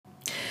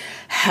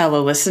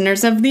Hello,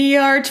 listeners of the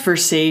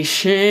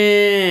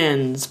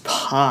Artversations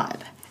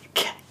podcast.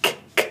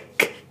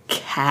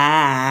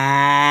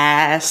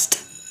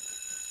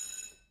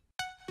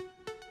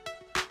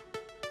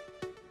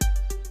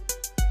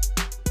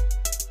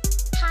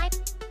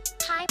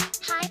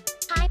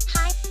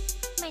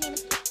 My name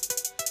is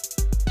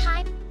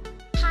Hi.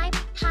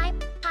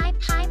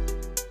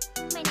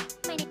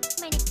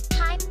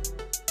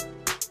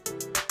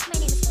 My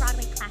name is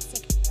Broadway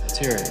Classic. Let's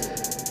hear it.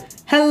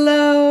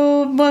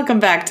 Hello, welcome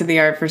back to the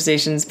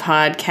Artversations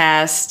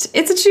podcast.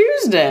 It's a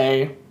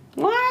Tuesday.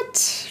 What?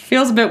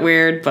 Feels a bit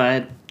weird,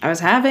 but I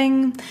was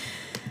having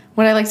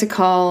what I like to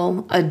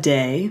call a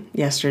day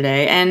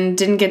yesterday and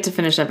didn't get to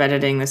finish up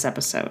editing this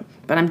episode.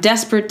 But I'm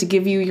desperate to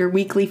give you your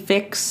weekly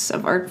fix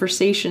of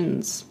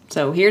Artversations.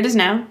 So here it is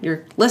now.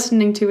 You're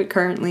listening to it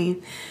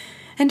currently,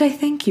 and I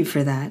thank you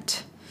for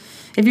that.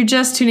 If you're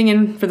just tuning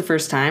in for the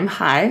first time,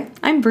 hi,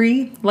 I'm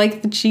Bree,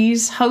 like the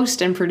cheese,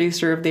 host and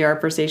producer of the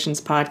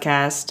Artversations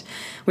podcast.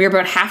 We are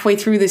about halfway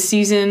through this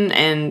season,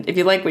 and if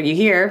you like what you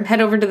hear,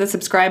 head over to the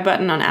subscribe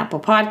button on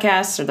Apple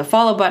Podcasts or the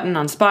follow button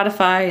on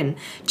Spotify and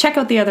check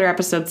out the other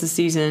episodes this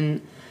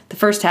season. The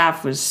first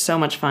half was so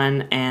much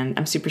fun, and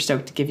I'm super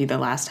stoked to give you the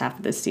last half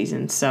of this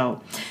season,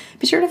 so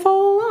be sure to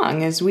follow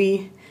along as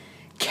we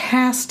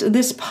cast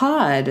this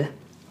pod.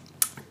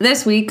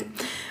 This week,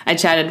 I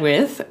chatted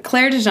with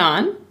Claire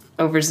Dijon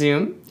over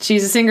Zoom.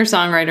 She's a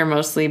singer-songwriter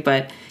mostly,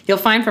 but you'll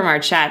find from our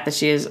chat that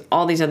she has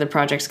all these other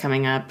projects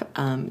coming up.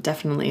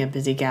 Definitely a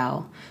busy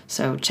gal.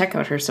 So check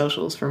out her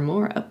socials for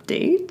more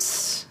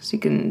updates so you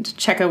can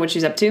check out what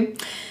she's up to.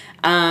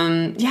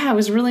 It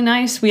was really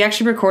nice. We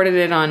actually recorded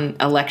it on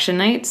election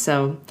night,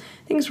 so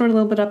things were a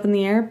little bit up in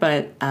the air,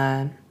 but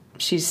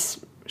she's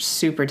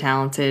super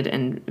talented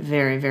and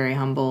very, very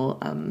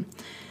humble.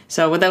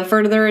 So without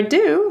further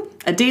ado,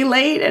 a day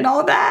late and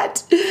all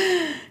that,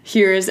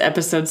 here is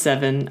episode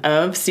 7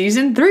 of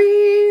season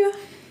 3.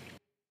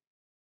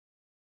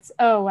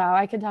 Oh, wow.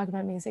 I could talk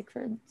about music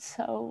for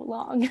so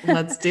long.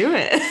 Let's do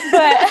it.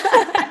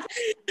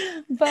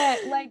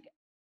 but like,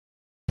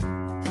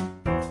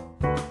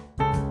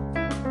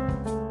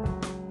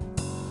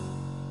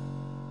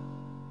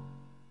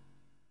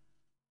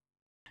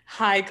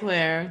 Hi,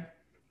 Claire.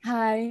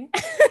 hi.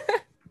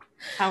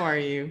 How are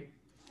you?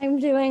 I'm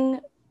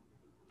doing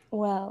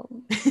well,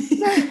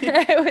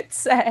 I would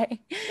say.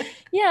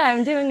 Yeah,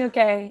 I'm doing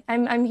okay.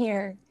 I'm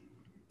here.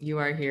 You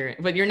are here,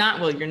 but you're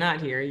not. Well, you're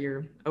not here.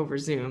 You're over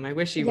Zoom. I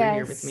wish you were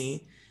here with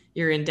me.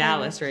 You're in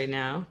Dallas right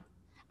now.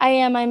 I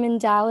am. I'm in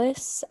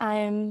Dallas.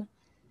 I'm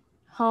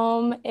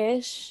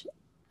home-ish.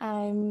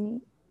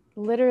 I'm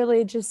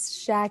literally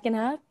just shacking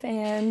up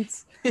and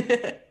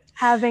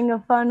having a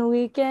fun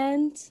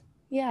weekend.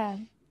 Yeah,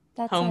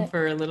 that's home it.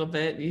 for a little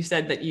bit. You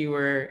said that you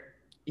were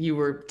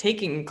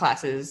taking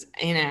classes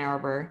in Ann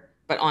Arbor,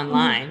 but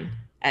online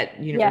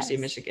at University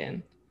of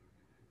Michigan.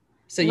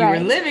 So you were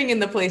living in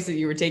the place that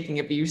you were taking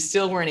it, but you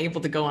still weren't able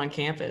to go on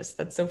campus.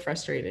 That's so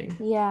frustrating.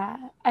 Yeah.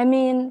 I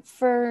mean,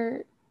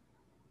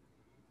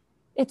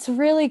 it's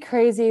really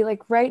crazy.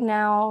 Like right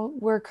now,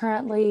 we're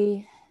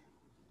currently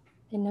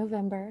in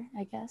November,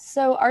 I guess.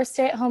 So our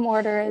stay-at-home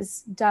order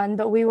is done,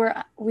 but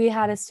we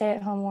had a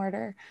stay-at-home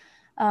order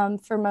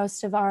for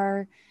most of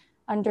our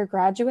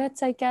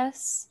undergraduates, I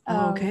guess.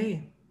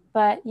 Okay.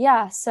 But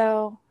yeah,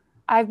 so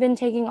I've been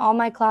taking all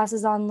my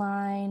classes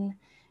online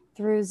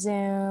through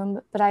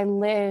Zoom, but I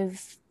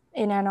live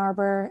in Ann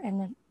Arbor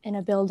and in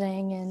a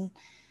building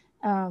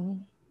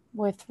and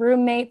with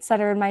roommates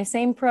that are in my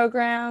same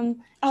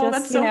program. Oh,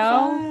 that's so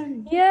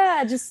fun.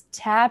 Yeah, just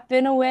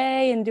tapping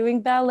away and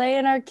doing ballet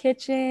in our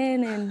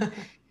kitchen. And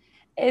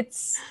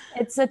it's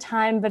a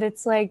time, but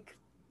it's like,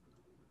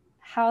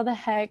 how the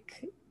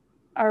heck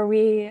are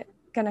we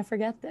gonna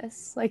forget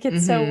this? Like,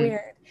 it's so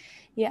weird.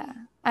 Yeah.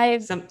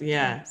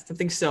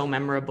 Something so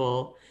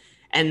memorable.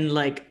 And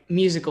like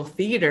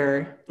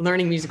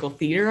learning musical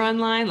theater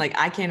online, like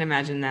I can't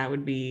imagine that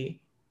would be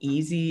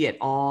easy at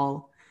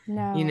all.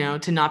 No.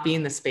 To not be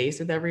in the space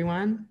with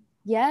everyone.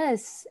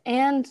 Yes.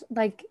 And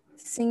like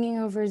singing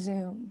over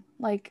Zoom.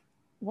 Like,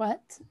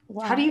 what?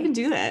 Why? How do you even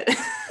do that?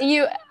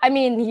 You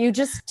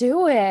just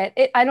do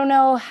it. I don't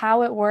know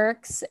how it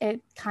works.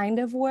 It kind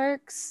of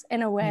works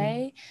in a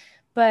way,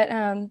 but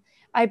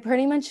I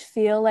pretty much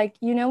feel like,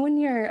 when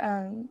you're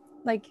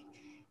like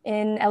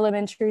in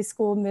elementary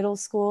school, middle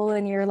school,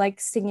 and you're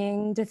like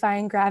singing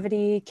Defying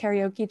Gravity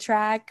karaoke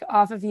track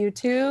off of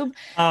YouTube.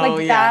 Oh,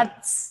 like yeah.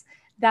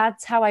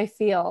 That's how I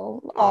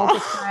feel all the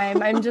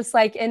time. I'm just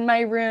like in my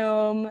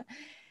room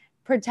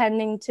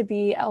pretending to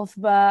be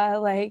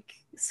Elphaba, like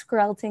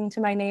skrelting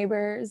to my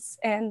neighbors.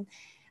 And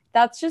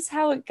that's just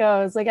how it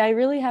goes. Like, I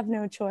really have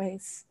no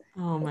choice.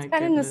 Oh my goodness. It's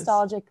kind of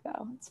nostalgic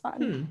though. It's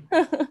fun.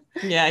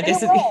 Yeah, I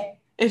guess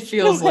it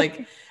feels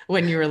like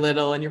when you were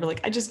little and you were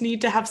like, I just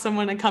need to have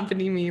someone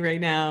accompany me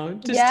right now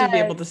just to be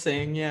able to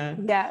sing. Yeah.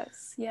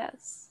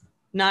 Yes.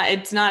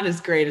 It's not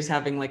as great as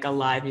having like a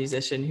live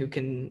musician who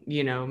can,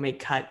 make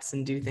cuts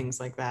and do things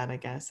like that, I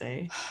guess,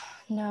 eh?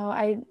 No,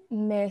 I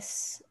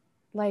miss,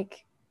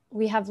 like,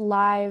 we have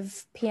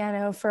live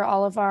piano for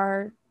all of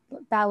our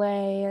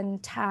ballet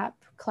and tap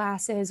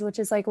classes, which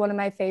is like one of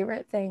my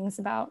favorite things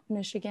about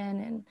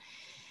Michigan. And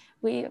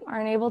we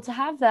aren't able to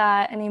have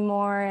that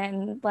anymore.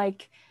 And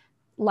like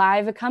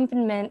live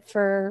accompaniment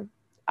for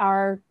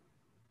our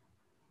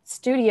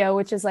studio,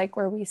 which is like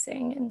where we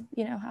sing, and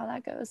you know how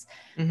that goes.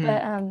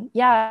 But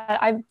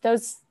yeah,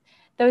 those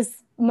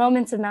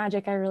moments of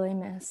magic I really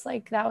miss.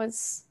 Like that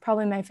was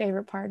probably my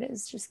favorite part,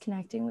 is just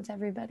connecting with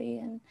everybody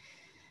and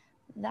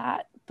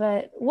that.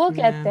 But we'll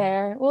get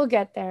there. We'll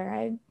get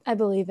there. I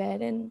believe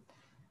it. And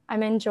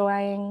I'm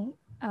enjoying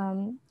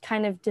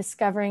kind of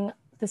discovering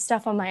the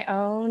stuff on my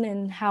own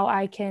and how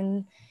I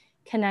can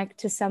connect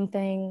to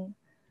something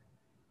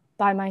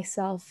by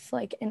myself,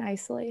 like in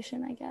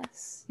isolation, I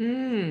guess.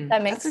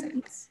 That makes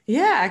sense.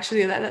 Yeah,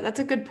 actually, that's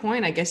a good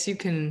point. I guess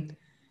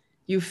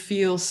you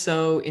feel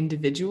so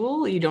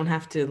individual. You don't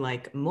have to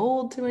like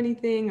mold to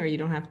anything, or you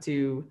don't have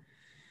to,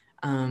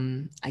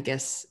 I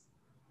guess,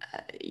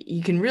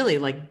 you can really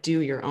like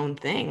do your own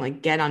thing,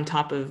 like get on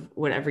top of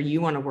whatever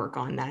you want to work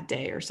on that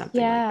day or something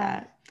like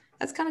that.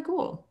 That's kind of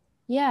cool.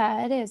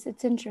 Yeah, it is.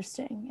 It's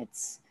interesting.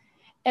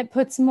 It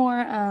puts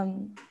more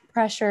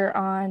pressure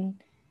on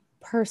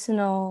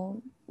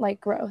personal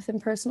like growth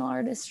and personal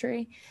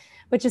artistry,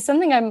 which is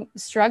something I'm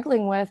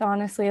struggling with,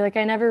 honestly. Like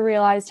I never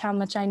realized how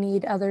much I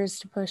need others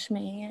to push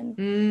me,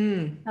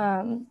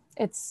 and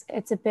it's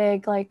a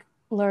big like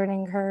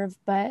learning curve,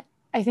 but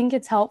I think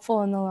it's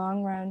helpful in the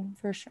long run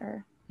for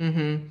sure.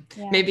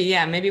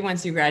 Maybe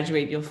once you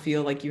graduate, you'll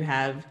feel like you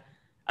have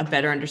a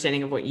better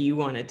understanding of what you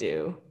want to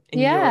do in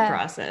your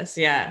process.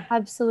 Yeah,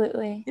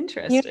 absolutely.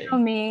 Interesting. You know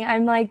me,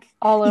 I'm like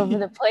all over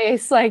the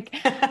place. Like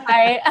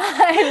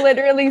I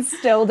literally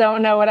still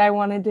don't know what I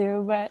want to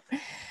do, but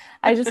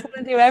I just want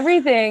to do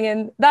everything,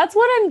 and that's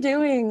what I'm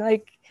doing.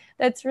 Like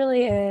that's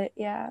really it.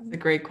 Yeah, it's a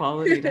great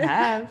quality to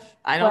have.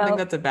 I don't think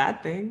that's a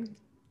bad thing.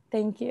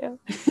 Thank you.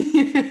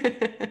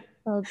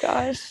 Oh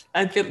gosh.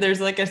 I feel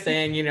there's like a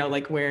saying, you know,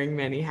 like wearing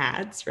many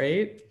hats,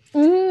 right?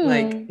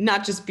 Like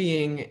not just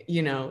being,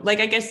 you know, like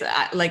I guess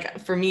like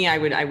for me, I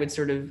would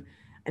sort of,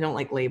 I don't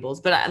like labels,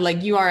 but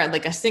like you are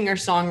like a singer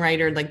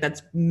songwriter, like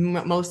that's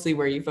mostly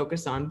where you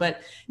focus on.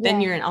 But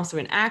then you're also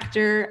an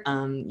actor.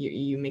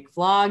 You make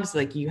vlogs,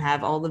 like you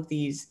have all of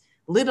these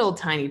little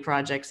tiny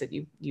projects that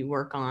you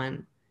work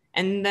on,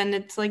 and then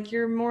it's like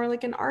you're more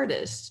like an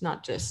artist,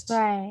 not just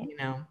you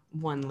know,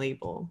 one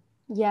label.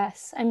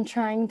 Yes, I'm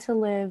trying to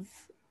live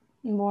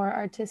more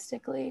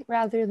artistically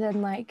rather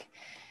than like,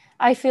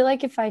 I feel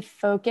like if I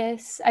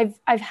focus,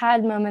 I've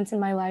had moments in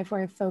my life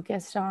where I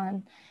focused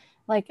on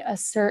like a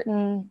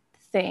certain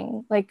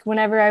thing. Like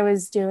whenever I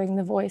was doing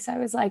The Voice, I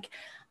was like,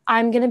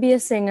 I'm going to be a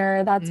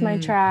singer. That's my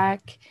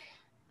track.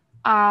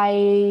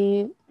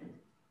 I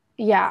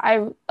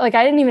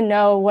didn't even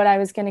know what I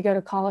was going to go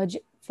to college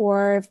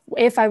for,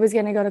 if I was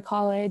going to go to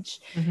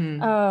college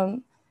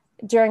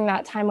during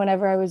that time,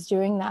 whenever I was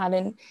doing that.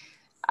 And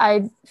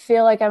I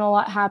feel like I'm a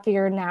lot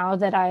happier now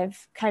that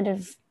I've kind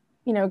of,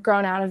 you know,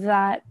 grown out of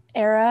that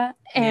era.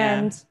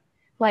 And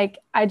like,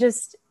 I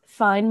just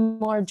find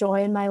more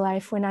joy in my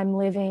life when I'm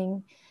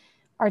living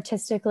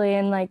artistically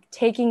and like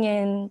taking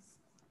in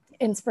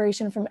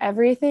inspiration from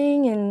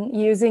everything and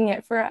using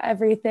it for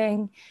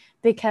everything,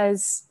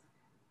 because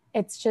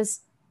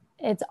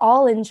it's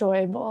all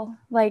enjoyable.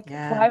 Like,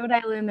 why would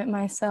I limit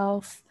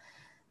myself?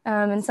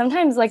 And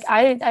sometimes like,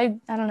 I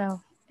don't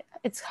know,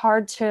 it's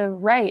hard to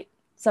write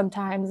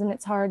sometimes, and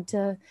it's hard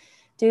to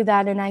do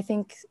that. And I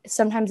think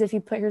sometimes if you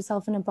put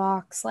yourself in a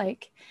box,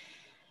 like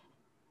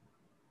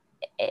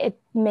it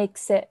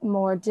makes it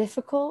more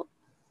difficult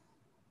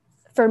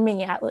for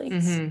me, at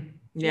least.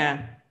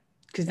 Yeah,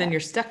 because then you're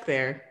stuck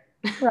there.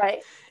 Right.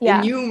 Yeah.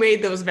 And you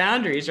made those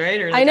boundaries, right?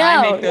 Or like, I know,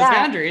 I make those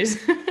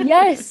boundaries.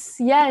 Yes.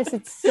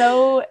 It's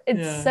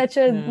such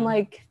a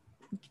like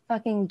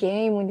fucking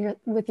game when you're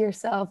with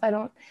yourself. I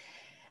don't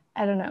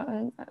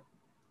know.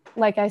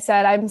 Like I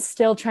said, I'm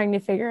still trying to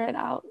figure it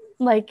out,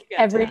 like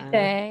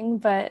everything,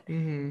 but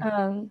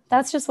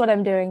that's just what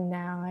I'm doing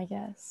now, I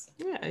guess.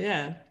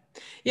 Yeah.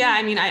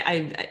 I mean,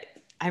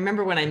 I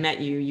remember when I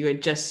met you, you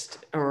had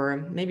just,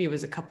 or maybe it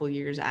was a couple of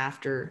years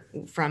after,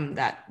 from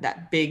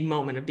that big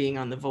moment of being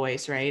on The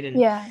Voice, right? And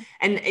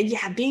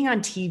being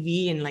on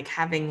TV and like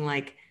having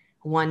like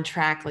one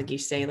track, like you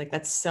say, like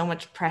that's so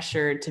much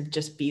pressure to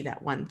just be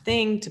that one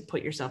thing, to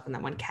put yourself in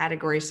that one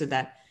category, so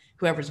that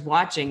whoever's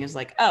watching is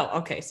like, oh,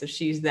 okay, so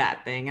she's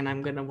that thing, and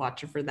I'm gonna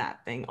watch her for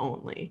that thing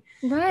only,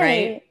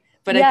 right?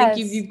 But I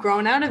think you've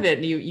grown out of it.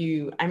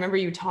 I remember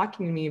you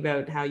talking to me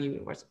about how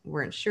you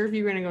weren't sure if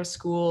you were gonna go to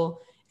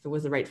school, if it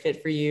was the right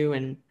fit for you,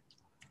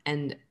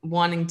 and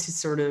wanting to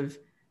sort of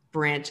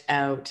branch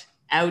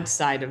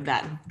outside of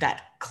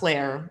that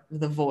Claire,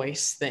 the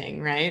voice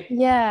thing, right?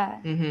 Yeah.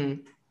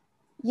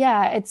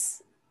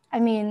 It's, I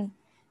mean,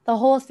 the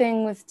whole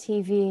thing with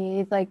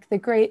TV, like the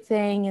great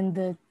thing and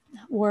the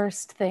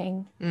worst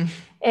thing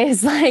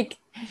is like,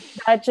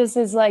 that just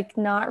is like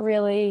not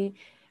really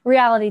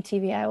reality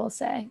TV, I will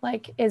say,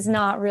 like is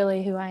not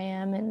really who I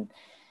am. And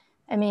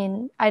I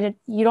mean,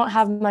 you don't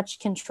have much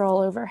control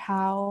over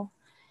how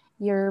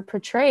you're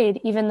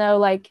portrayed, even though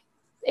like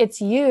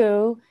it's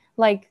you,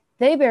 like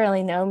they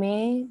barely know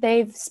me.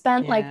 They've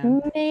spent like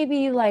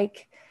maybe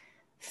like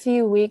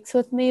few weeks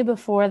with me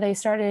before they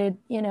started,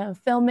 you know,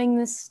 filming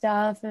this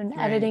stuff and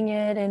editing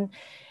it, and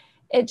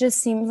it just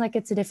seems like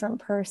it's a different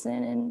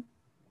person. And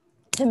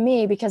to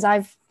me, because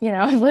I've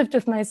lived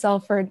with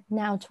myself for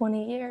now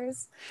 20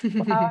 years.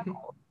 Wow.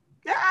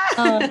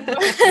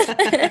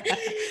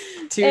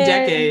 2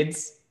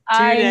 decades.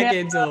 I 2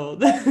 decades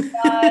old. Oh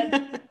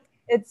God.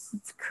 It's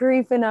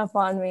creeping up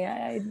on me.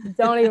 I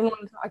don't even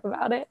want to talk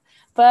about it.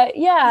 But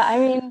yeah, I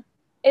mean,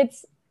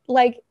 it's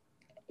like,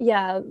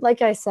 yeah,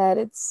 like I said,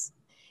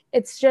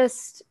 it's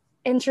just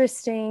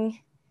interesting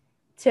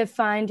to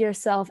find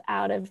yourself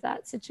out of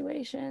that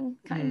situation,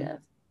 kind of.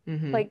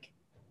 Like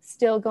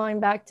still going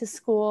back to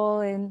school.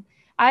 And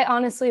I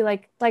honestly,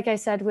 like I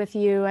said with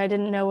you, I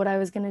didn't know what I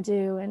was going to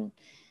do. And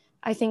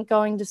I think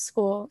going to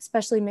school,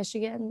 especially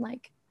Michigan,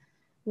 like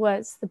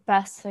was the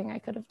best thing I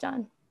could have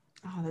done.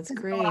 Oh, that's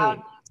great.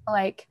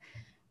 Like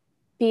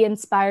be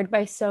inspired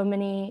by so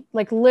many,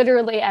 like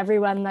literally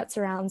everyone that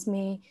surrounds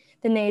me,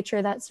 the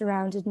nature that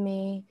surrounded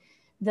me,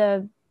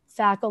 the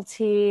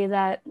faculty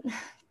that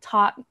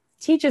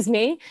teaches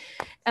me,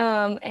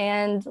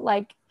 and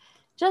like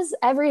just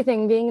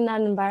everything being in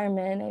that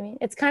environment. I mean,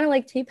 it's kind of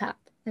like TPAP.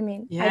 I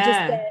mean, I just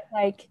get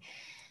like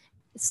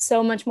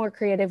so much more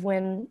creative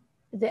when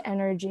the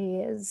energy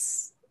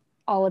is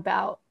all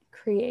about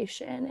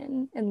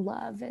creation and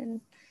love and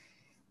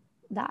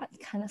that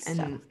kind of stuff.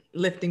 And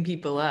lifting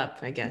people up,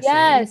 I guess.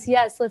 Yes,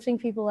 yes, lifting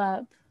people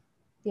up.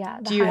 Yeah.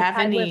 Do you have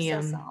any?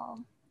 Yeah.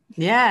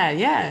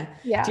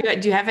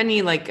 Do you have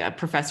any like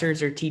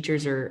professors or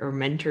teachers or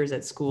mentors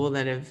at school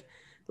that have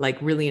like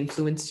really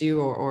influenced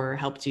you or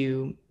helped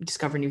you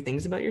discover new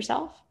things about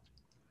yourself?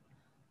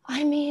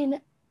 I mean,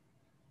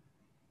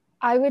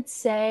 I would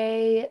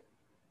say,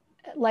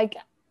 like,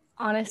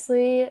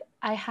 honestly,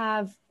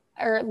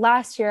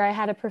 last year I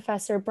had a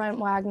professor, Brent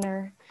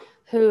Wagner,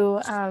 who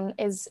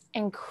is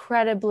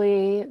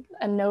incredibly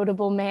a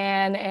notable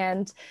man,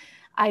 and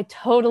I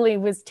totally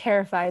was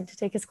terrified to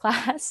take his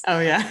class. Oh,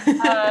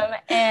 yeah.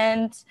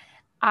 And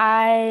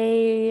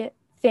I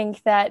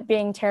think that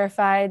being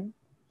terrified,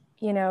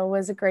 you know,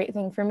 was a great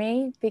thing for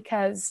me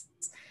because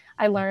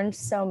I learned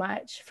so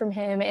much from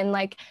him. And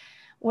like,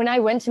 when I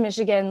went to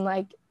Michigan,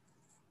 like,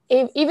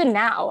 even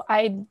now,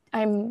 I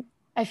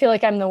feel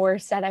like I'm the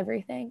worst at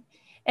everything.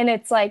 And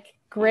it's like,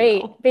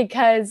 great,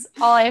 because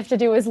all I have to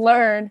do is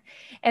learn.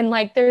 And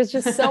like, there's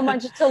just so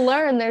much to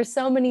learn. There's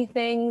so many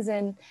things.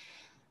 And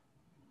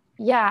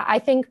yeah, I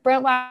think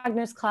Brent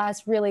Wagner's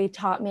class really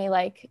taught me,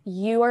 like,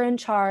 you are in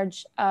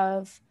charge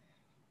of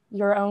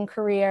your own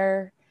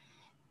career.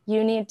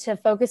 You need to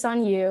focus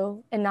on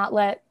you and not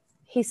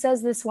he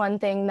says this one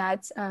thing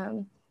that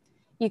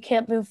you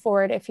can't move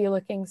forward if you're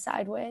looking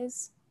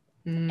sideways.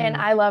 And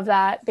I love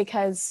that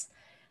because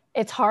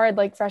it's hard,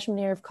 like freshman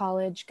year of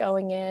college,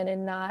 going in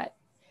and not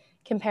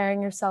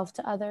comparing yourself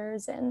to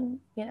others, and,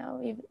 you know,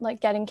 even like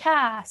getting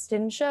cast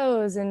in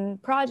shows and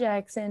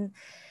projects and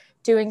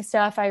doing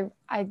stuff. I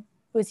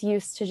was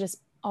used to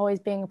just always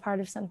being a part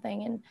of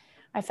something, and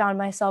I found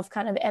myself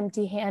kind of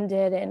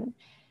empty-handed and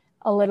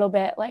a little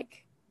bit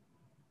like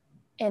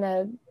in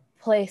a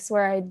place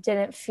where I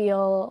didn't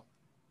feel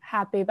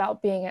happy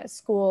about being at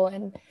school.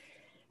 And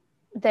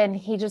then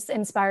he just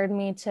inspired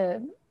me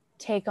to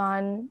take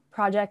on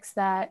projects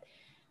that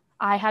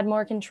I had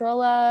more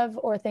control of,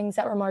 or things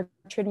that were more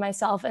true to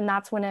myself. And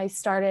that's when I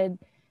started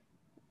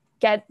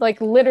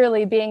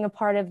literally being a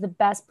part of the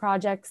best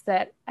projects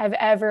that I've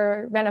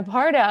ever been a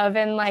part of.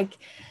 And like,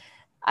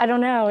 I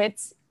don't know,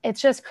 it's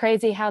just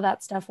crazy how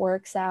that stuff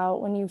works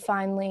out when you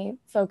finally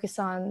focus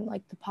on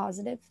like the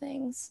positive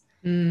things.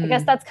 I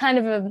guess that's kind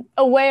of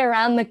a way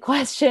around the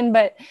question,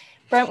 but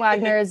Brent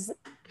Wagner is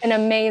an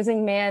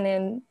amazing man.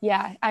 And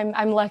yeah,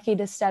 I'm lucky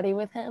to study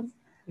with him.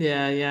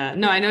 Yeah.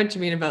 No, I know what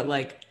you mean about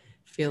like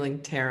feeling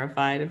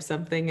terrified of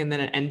something and then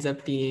it ends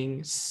up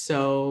being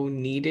so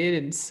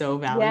needed and so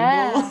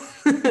valuable.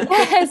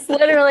 Yes,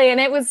 literally. And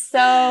it was so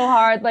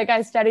hard. Like,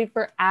 I studied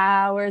for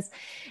hours,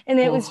 and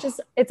it was just,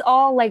 it's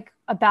all like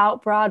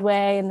about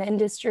Broadway and the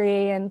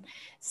industry and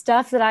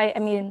stuff that I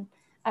mean,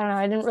 I don't know,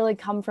 I didn't really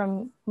come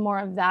from more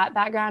of that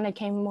background. I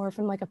came more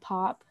from like a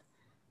pop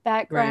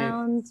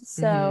background. Right.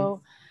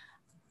 So,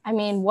 I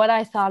mean, what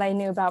I thought I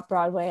knew about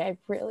Broadway, I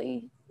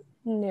really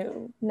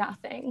knew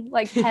nothing,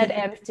 like head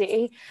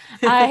empty.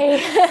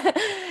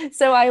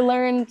 So I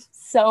learned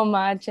so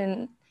much,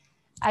 and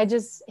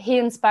he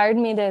inspired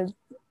me to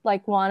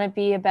like want to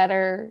be a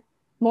better,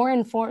 more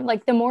informed,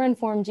 like the more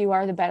informed you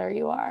are, the better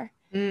you are.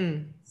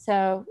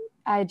 So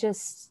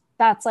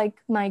that's like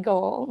my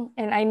goal,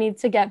 and I need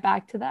to get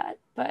back to that,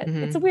 but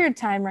it's a weird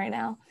time right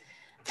now.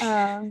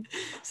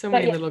 So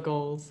many little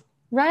goals.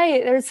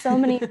 Right. There's so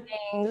many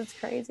things. It's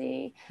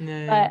crazy.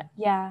 But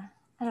yeah,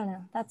 I don't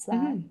know. That's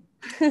that.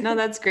 No,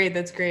 that's great.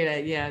 That's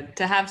great.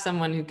 To have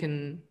someone who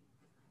can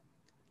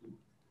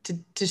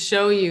to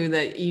show you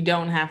that you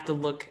don't have to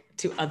look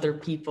to other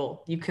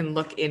people. You can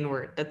look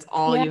inward. That's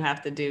all you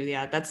have to do.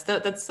 Yeah.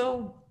 That's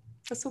so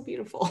That's so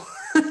beautiful.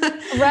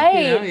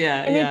 Right.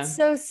 Yeah, And yeah. it's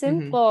so Mm-hmm.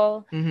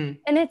 simple. Mm-hmm.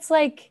 And it's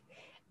like,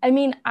 I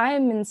mean,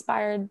 I'm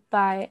inspired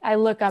by, I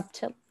look up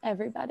to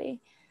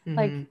everybody. Mm-hmm.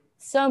 Like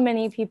so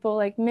many people,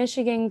 like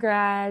Michigan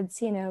grads,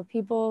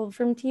 people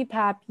from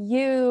TPAP,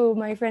 you,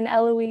 my friend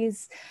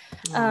Eloise,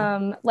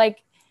 Aw.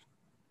 like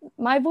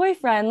my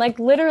boyfriend, like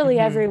literally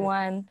Mm-hmm.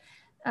 everyone,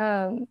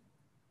 um,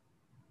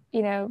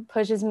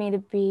 pushes me to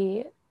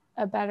be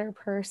a better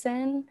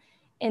person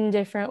in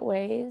different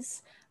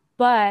ways.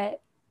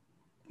 But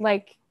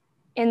like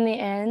in the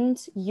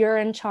end, you're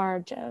in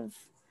charge of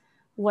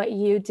what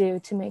you do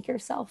to make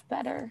yourself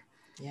better.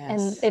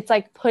 And Yes. it's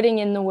like putting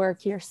in the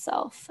work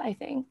yourself, I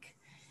think,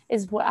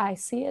 is what I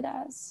see it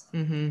as.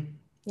 Mm-hmm.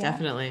 Yeah.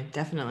 Definitely,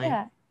 definitely.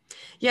 Yeah.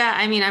 Yeah,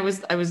 I mean, I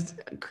was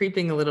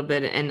creeping a little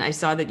bit, and I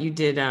saw that you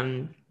did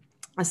a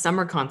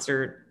summer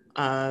concert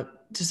to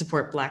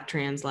support Black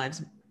trans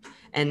lives,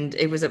 and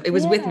it was with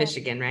Yeah.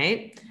 Michigan,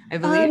 right? I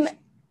Um, believe.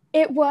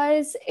 it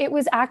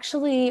was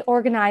actually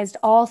organized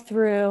all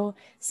through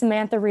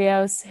Samantha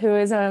Rios, who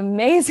is an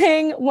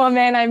amazing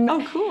woman. I'm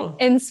Oh, cool.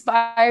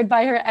 inspired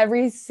by her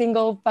every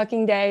single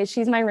fucking day.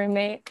 She's my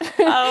roommate.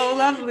 Oh,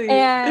 lovely.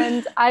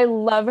 And I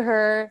love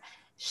her.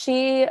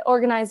 She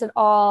organized it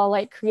all,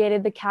 like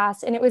created the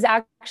cast, and it was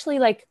actually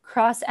like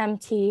cross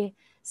MT.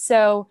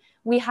 So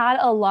we had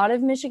a lot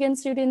of Michigan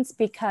students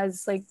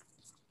because like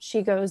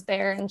she goes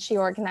there and she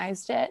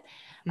organized it.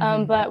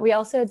 Mm-hmm. But we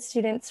also had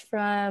students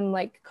from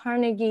like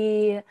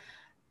Carnegie,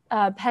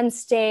 Penn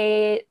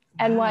State,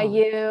 Wow.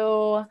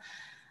 NYU.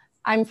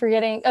 I'm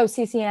forgetting,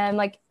 CCM,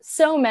 like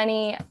so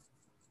many.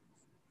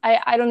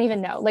 I don't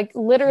even know, like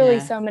literally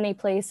Yeah. so many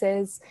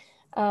places.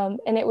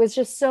 And it was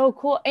just so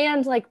cool.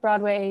 And like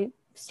Broadway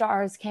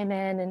stars came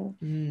in and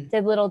Mm.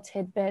 did little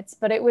tidbits,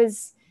 but it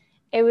was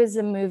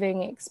a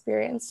moving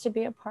experience to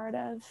be a part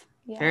of.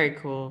 Yeah. Very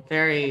cool.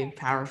 Very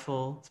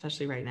powerful,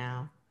 especially right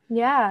now.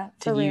 Yeah,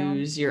 To for real.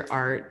 use your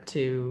art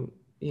to,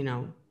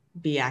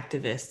 be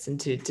activists and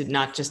to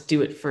not just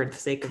do it for the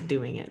sake of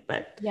doing it,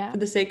 but Yeah. for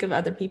the sake of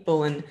other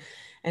people and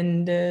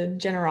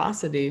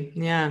generosity.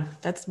 Yeah,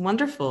 that's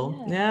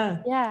wonderful. Yeah.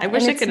 Yeah. I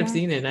wish And I it's could have not,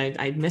 seen it.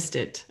 I missed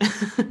it.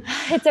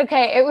 it's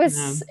okay. It Yeah.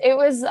 was, it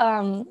was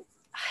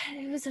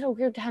at a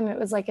weird time. It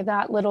was like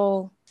that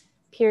little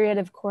period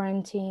of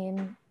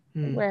quarantine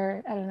Hmm.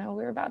 where, I don't know,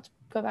 we were about to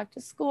go back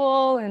to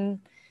school and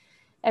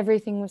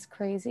everything was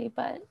crazy,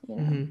 but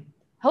Mhm.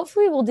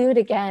 hopefully we'll do it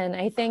again.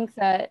 I think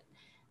that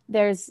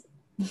there's,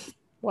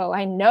 well,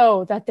 I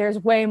know that there's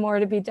way more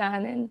to be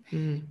done, and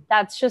Mm.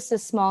 that's just a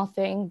small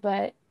thing,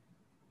 but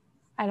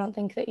I don't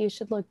think that you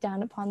should look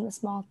down upon the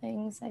small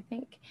things. I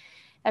think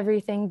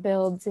everything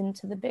builds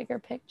into the bigger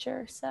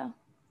picture. So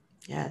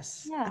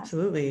Yes, yeah.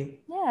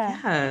 absolutely. Yeah.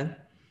 Yeah.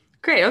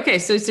 Great. Okay.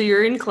 So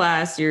you're in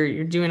class,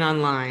 you're doing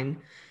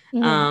online.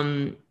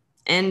 Mhm.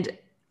 And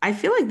I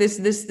feel like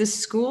this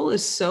school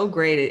is so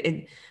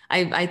great.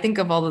 I think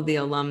of all of the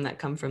alum that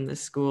come from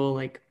this school,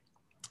 like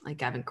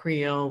Gavin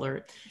Creel,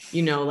 or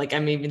like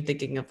I'm even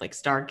thinking of like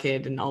Star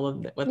Kid and all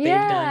of what they've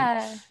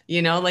done.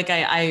 Yeah. Like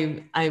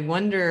I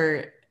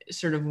wonder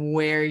sort of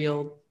where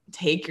you'll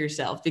take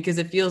yourself, because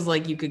it feels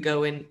like you could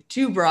go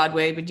into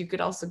Broadway, but you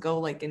could also go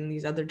like in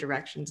these other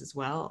directions as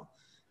well.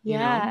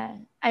 Yeah.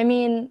 I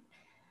mean,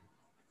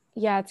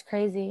 yeah, it's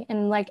crazy.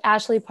 And like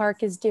Ashley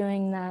Park is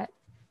doing that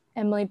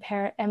Emily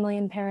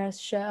in Paris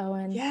show,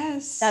 and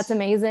Yes. that's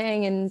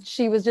amazing. And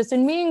she was just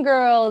in Mean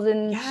Girls,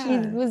 and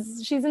Yeah.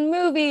 she's in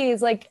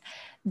movies. Like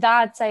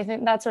I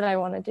think that's what I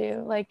want to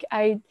do. Like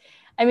I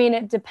mean,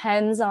 it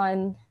depends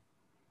on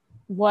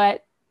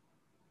what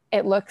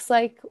it looks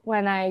like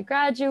when I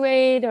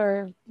graduate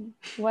or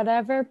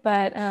whatever.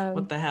 But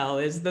What the hell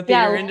is the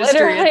yeah, theater industry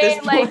at literally,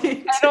 this like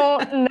point? I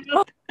don't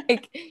know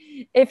like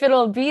if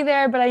it'll be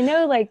there, but I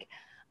know like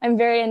I'm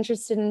very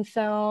interested in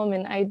film,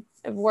 and I've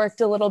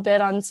worked a little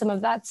bit on some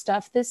of that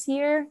stuff this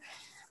year.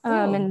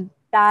 Cool. And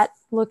that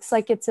looks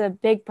like it's a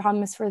big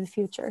promise for the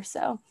future.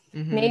 So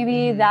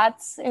maybe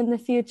that's in the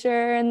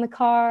future in the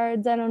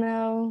cards. I don't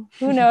know.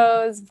 Who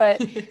knows?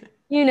 But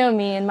you know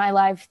me and my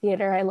live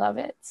theater. I love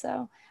it.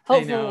 So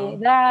hopefully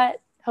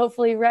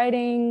hopefully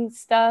writing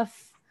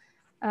stuff.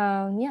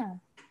 Yeah,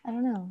 I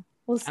don't know.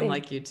 We'll see. I'm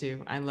like you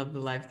too. I love the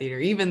live theater,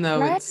 even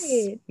though it's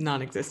Right.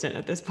 non-existent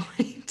at this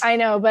point. I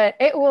know, but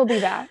it will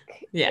be back.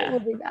 Yeah. It will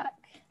be back.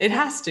 It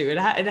has to. It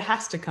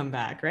has to come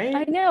back, right?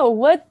 I know.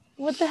 What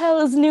the hell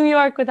is New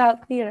York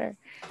without theater?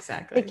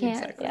 Exactly. It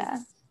can't. Exactly. Yeah.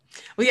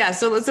 Well, yeah.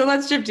 So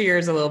let's shift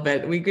gears a little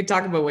bit. We could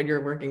talk about what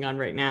you're working on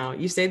right now.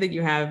 You say that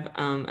you have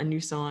a new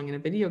song and a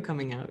video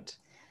coming out.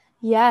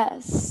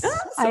 Yes, So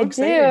I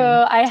exciting. do.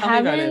 Tell me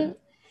about it.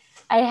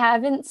 I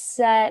haven't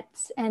set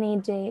any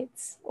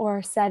dates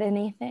or said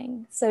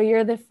anything. So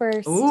you're the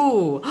first.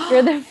 Ooh.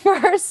 You're the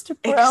first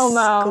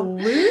promo.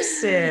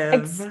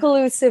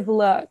 Exclusive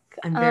look.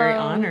 I'm very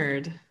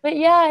honored. But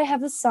yeah, I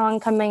have a song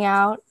coming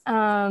out,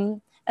 a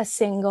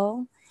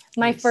single.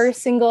 My Nice.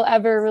 first single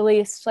ever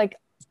released, like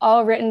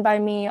all written by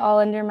me, all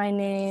under my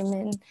name.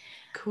 And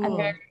Cool. I'm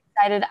very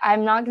excited.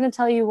 I'm not going to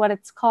tell you what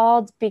it's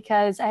called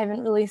because I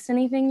haven't released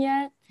anything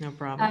yet. No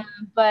problem.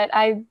 But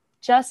I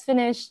just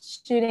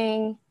finished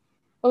shooting.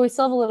 Well, we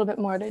still have a little bit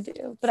more to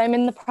do, but I'm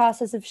in the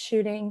process of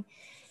shooting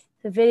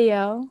the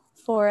video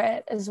for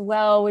it as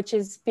well, which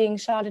is being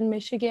shot in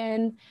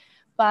Michigan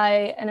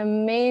by an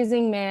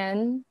amazing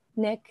man,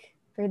 Nick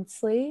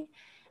Ridsley,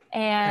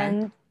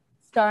 and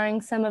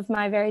starring some of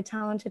my very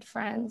talented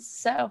friends.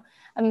 So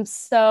I'm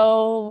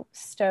so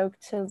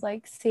stoked to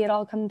like see it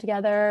all come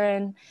together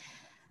and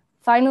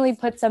finally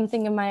put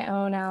something of my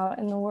own out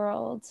in the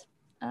world.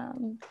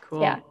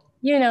 Cool. Yeah,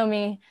 you know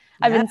me.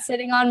 I've been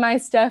sitting on my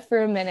stuff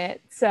for a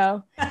minute.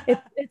 So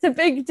it's a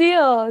big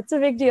deal. It's a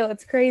big deal.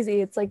 It's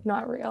crazy. It's like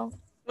not real.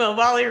 Well,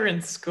 while you're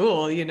in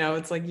school, you know,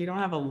 it's like you don't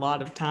have a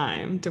lot of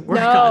time to work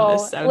on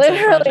this sound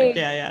project.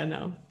 Yeah,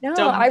 no.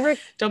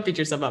 Don't beat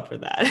yourself up for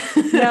that.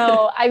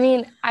 No, I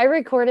mean, I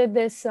recorded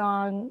this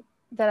song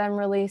that I'm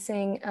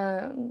releasing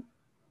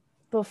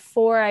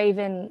before I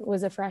even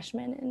was a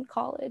freshman in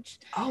college.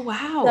 Oh,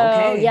 wow.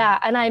 So, okay. Yeah,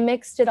 and I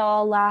mixed it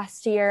all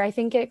last year. I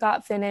think it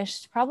got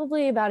finished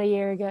probably about a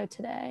year ago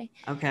today.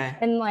 Okay.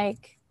 And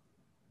like,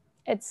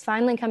 it's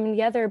finally coming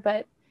together,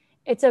 but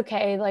it's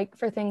okay, like,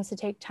 for things to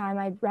take time.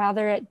 I'd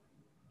rather it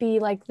be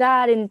like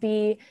that and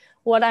be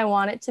what I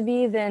want it to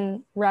be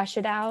than rush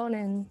it out.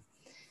 And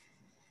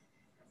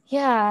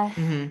yeah.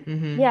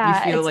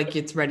 Yeah. You feel like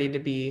it's ready to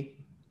be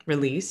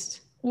released?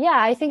 Yeah,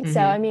 I think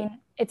so. I mean,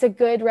 it's a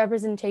good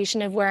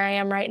representation of where I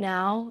am right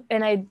now.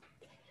 And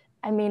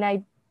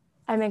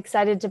I'm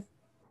excited to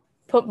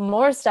put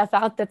more stuff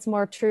out that's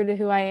more true to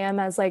who I am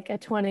as like a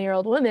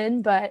 20-year-old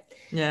woman. But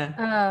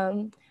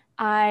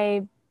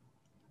I'm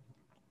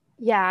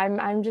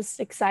just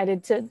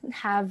excited to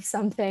have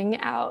something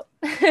out.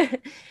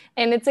 And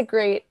it's a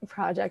great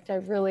project. I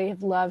really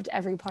have loved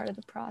every part of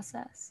the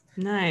process.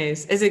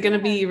 Nice. Is it going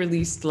to be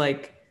released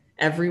like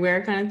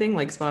everywhere kind of thing,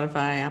 like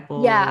Spotify, Apple,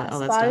 all that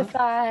Spotify, stuff?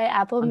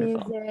 Apple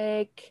Wonderful.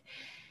 Music.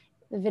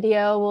 The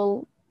video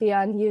will be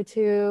on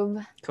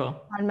YouTube.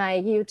 Cool. On my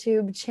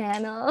YouTube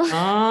channel.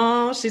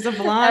 Oh, she's a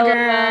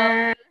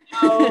vlogger.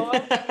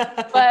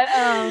 But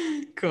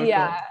cool.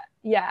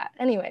 Yeah.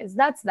 Anyways,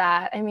 that's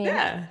that. I mean,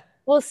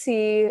 we'll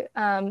see.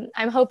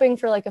 I'm hoping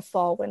for like a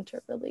fall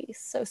winter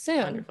release so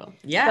soon. Wonderful.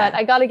 Yeah. But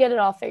I got to get it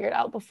all figured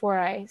out before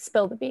I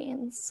spill the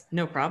beans.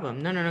 No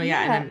problem. No.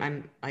 Yeah. And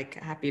I'm like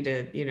happy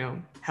to, you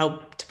know,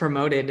 help to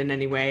promote it in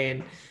any way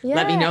and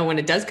let me know when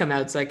it does come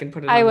out so I can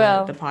put it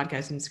on the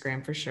podcast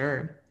Instagram for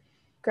sure.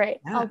 Great.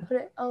 Yeah.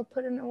 I'll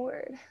put in a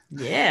word.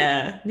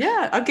 Yeah.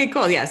 Okay,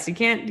 cool. Yes. You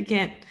can't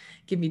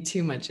give me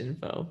too much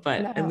info,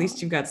 but at least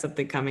you've got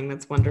something coming.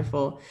 That's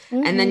wonderful.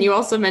 And then you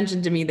also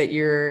mentioned to me that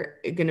you're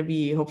going to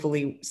be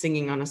hopefully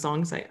singing on a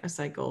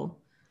cycle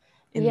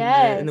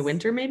in the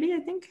winter, maybe, I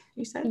think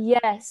you said.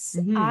 Yes.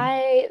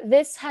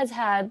 This has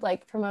had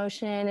like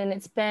promotion and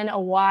it's been a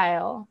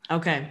while.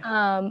 Okay.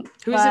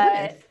 Who is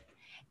it with?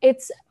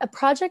 It's a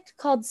project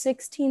called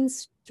 16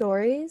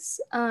 Stories.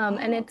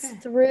 And it's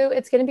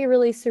going to be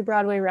released through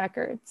Broadway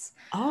Records.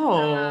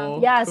 Oh,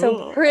 yeah. Cool.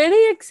 So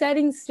pretty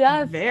exciting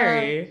stuff.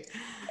 Very.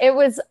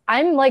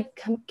 I'm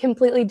like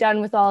completely done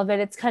with all of it.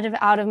 It's kind of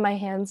out of my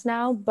hands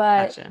now,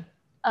 but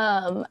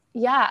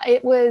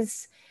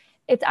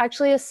it's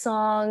actually a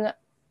song.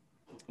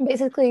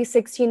 Basically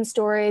 16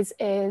 Stories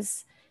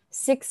is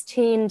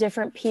 16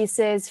 different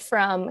pieces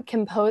from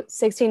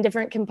 16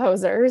 different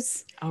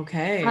composers.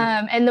 Okay.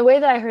 And the way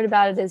that I heard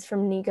about it is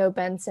from Nico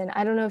Benson.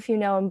 I don't know if you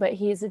know him, but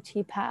he's a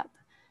TPAP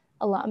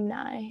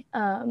alumni,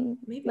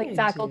 like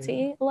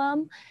faculty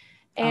alum.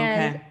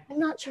 And I'm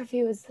not sure if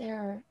he was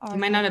there. He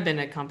might not have been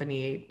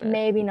accompanied. But...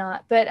 Maybe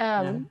not. But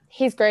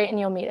he's great and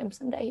you'll meet him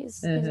someday.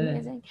 He's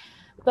amazing.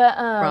 But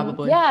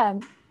probably. Yeah.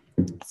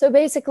 So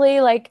basically,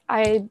 like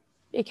I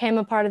became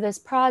a part of this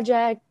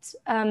project.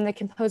 The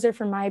composer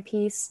for my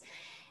piece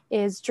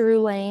is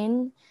Drew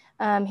Lane.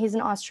 He's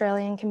an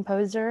Australian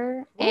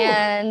composer. Ooh.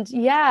 And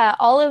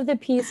all of the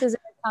pieces are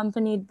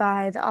accompanied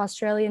by the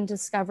Australian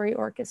Discovery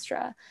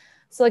Orchestra.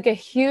 So like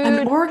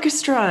an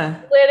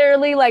orchestra.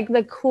 Literally like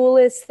the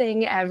coolest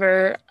thing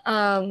ever.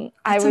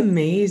 That's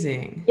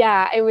amazing.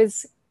 Yeah, it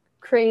was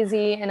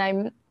crazy. And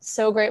I'm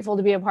so grateful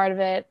to be a part of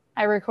it.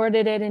 I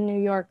recorded it in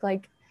New York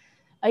like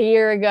a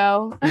year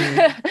ago.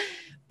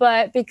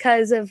 But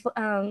because of,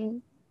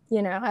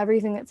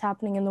 everything that's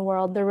happening in the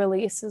world, the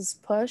release is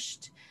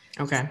pushed.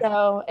 Okay.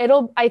 So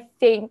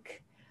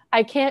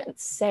I can't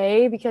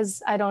say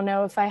because I don't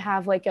know if I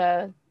have like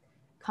a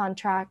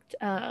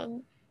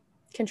contractual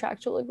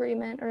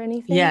agreement or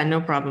anything. Yeah, no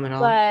problem at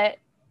all. But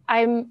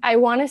I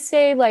want to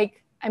say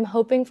like, I'm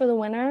hoping for the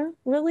winter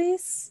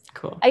release.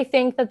 Cool. I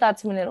think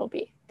that's when it'll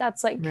be.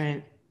 That's like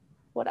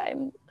what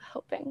I'm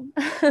hoping.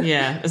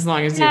 Yeah, as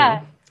long as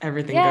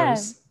everything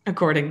goes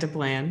according to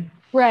plan.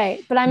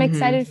 Right. But I'm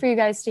excited for you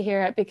guys to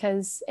hear it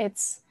because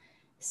it's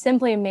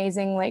simply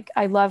amazing. Like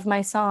I love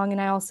my song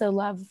and I also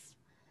love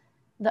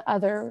the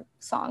other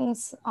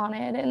songs on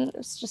it. And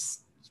it's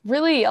just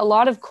really a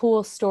lot of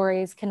cool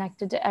stories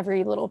connected to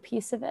every little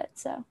piece of it.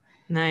 So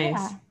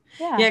nice.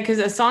 Yeah. Because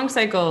a song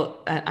cycle,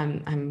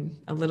 I'm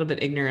a little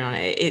bit ignorant on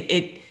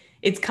it.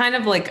 It's kind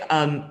of like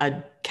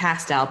a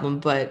cast album,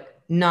 but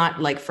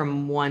not like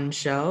from one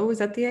show. Is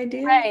that the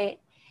idea? Right.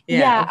 Yeah.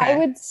 Yeah, I Okay.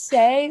 would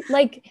say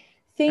like I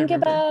think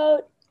remember.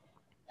 about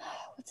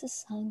what's a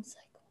song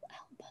cycle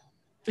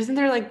Isn't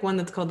there like one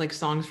that's called like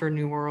Songs for a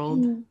New World?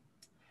 album?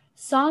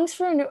 Songs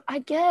for a New, I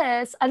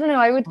guess. I don't know.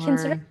 I would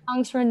consider Or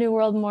Songs for a New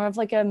World more of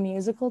like a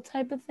musical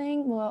type of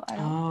thing. Well, oh, I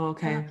don't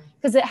okay.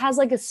 because it has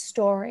like a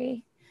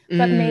story.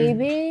 But Mm,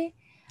 maybe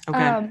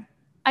okay. um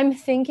I'm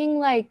thinking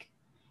like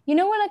you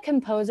know when a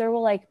composer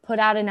will like put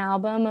out an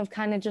album of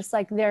kind of just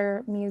like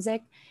their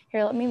music.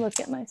 Here, let me look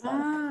at my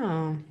Spotify.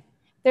 Oh.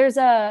 There's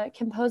a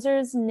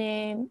composer's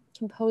name,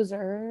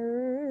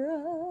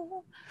 composer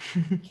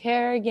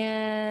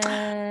Kerrigan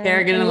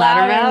Kerrigan and and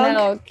Loudermilk?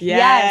 Loudermilk.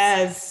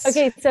 Yes. Yes.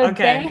 Okay, so they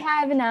Okay.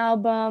 have an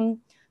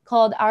album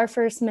called Our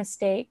First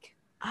Mistake.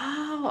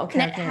 Oh,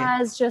 And okay, it okay.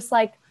 has just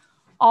like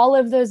all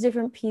of those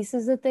different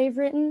pieces that they've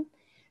written.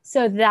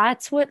 So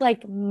that's what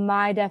like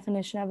my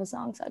definition of a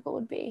song cycle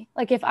would be.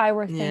 Like if I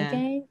were Yeah.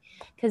 thinking,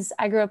 because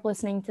I grew up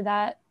listening to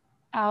that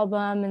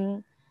album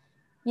and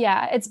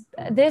yeah,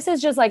 this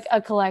is just like a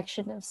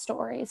collection of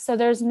stories. So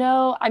there's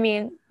no, I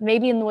mean,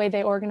 maybe in the way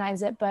they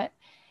organize it, but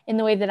in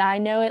the way that I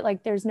know it,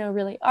 like there's no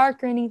really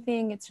arc or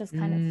anything. It's just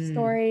kind of Mm.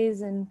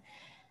 stories and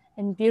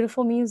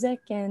beautiful music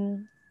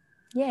and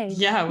yay.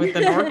 Yeah, with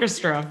an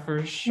orchestra for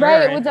Right,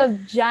 sure. with a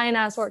giant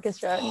ass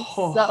orchestra. I'm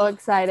so Oh,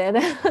 excited.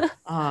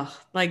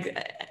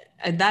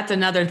 that's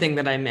another thing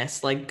that I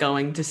miss, like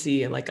going to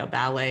see like a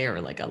ballet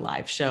or like a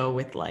live show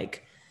with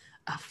like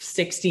a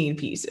 16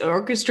 piece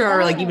orchestra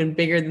or like Yeah. even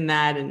bigger than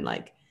that, and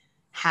like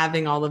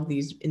having all of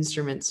these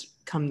instruments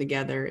come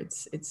together.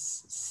 It's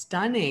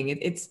stunning.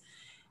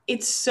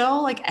 It's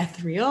so like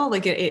ethereal.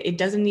 Like it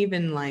doesn't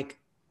even like,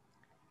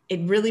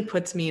 it really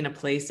puts me in a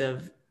place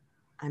of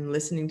I'm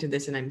listening to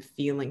this and I'm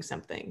feeling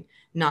something,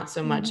 not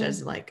so much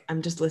as Mhm. like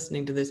I'm just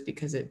listening to this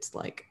because it's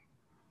like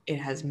it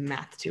has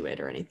math to it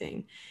or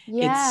anything.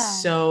 It's Yeah.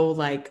 so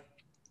like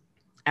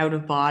out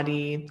of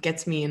body,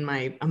 gets me in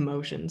my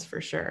emotions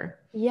for sure.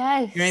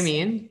 You know what I Yes.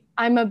 mean?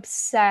 I'm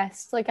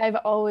obsessed. Like I've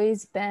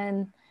always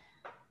been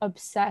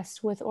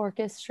obsessed with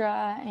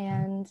orchestra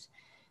and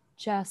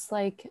just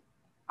like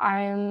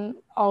I'm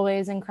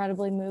always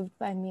incredibly moved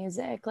by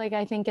music. Like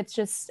I think it's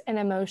just an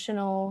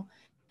emotional,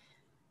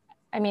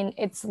 I mean,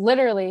 it's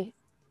literally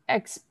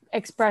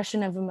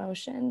expression of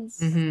emotions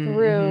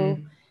through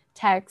Mm-hmm,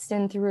 text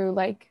and through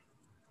like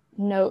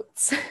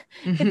notes.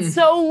 It's mm-hmm.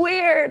 so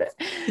weird,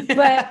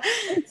 but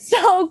it's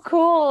so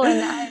cool.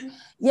 And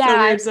So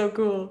yeah, weird, so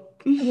cool.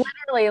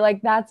 literally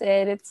like that's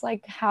it. It's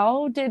like,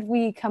 how did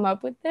we come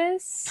up with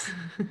this?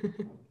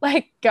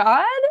 Like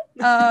God?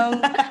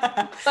 Um,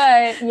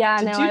 but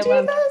yeah, no, Did you I do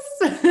love,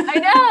 this? I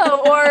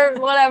know, or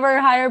whatever,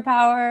 higher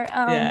power.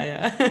 Yeah,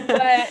 yeah.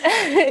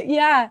 But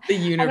yeah, The I don't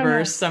know.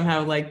 universe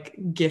somehow like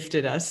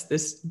gifted us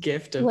this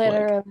gift of like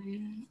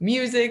Literally.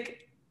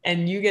 music,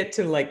 and you get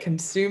to like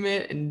consume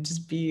it and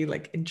just be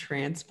like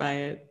entranced by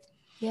it.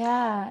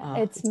 Yeah, Oh,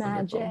 it's it's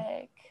wonderful.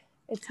 magic.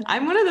 It's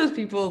I'm magic. one of those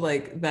people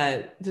like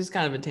that, this is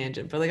kind of a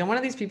tangent, but like I'm one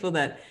of these people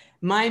that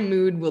my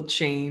mood will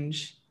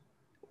change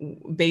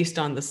based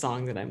on the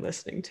song that I'm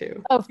listening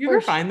to. Oh, You for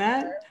ever sure. find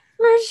that?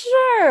 For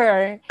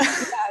sure.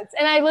 Yes.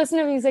 And I listen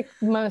to music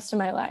most of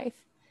my life.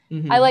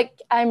 Hmm. I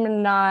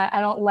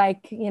don't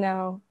like,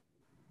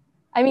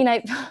 I mean,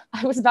 I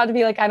was about to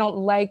be like, I don't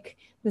like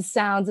the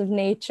sounds of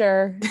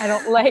nature. I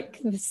don't like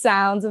the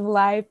sounds of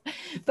life,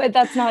 but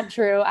that's not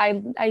true.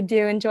 I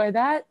do enjoy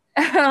that.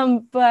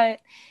 But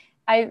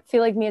I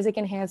feel like music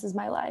enhances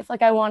my life.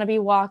 Like I want to be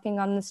walking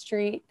on the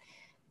street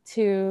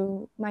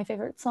to my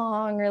favorite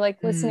song or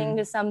like listening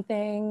to Mm.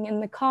 something in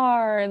the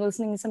car or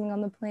listening to something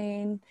on the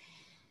plane.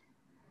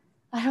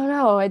 I don't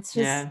know. It's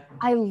just Yeah.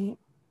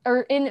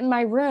 or in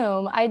my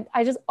room.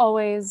 I just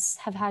always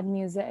have had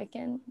music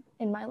in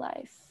my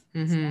life. So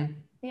Hmm.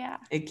 yeah.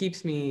 It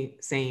keeps me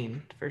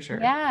sane for sure.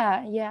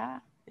 Yeah, yeah.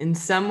 In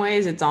some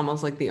ways, it's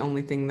almost like the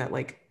only thing that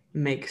like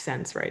makes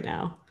sense right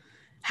now.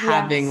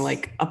 Having Yes.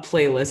 like a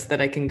playlist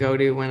that I can go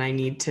to when I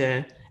need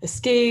to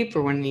escape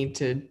or when I need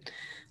to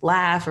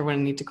laugh or when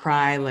I need to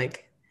cry,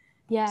 like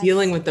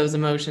dealing Yes. with those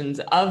emotions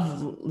of,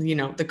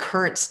 the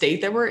current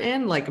state that we're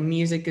in, like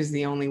music is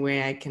the only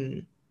way I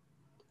can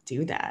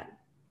do that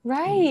and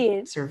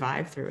Right.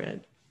 survive through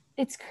it.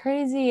 It's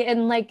crazy.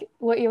 And like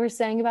what you were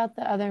saying about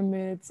the other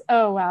moods.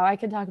 Oh wow, I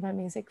could talk about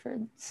music for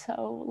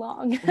so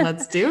long.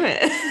 Let's do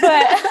it.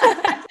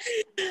 but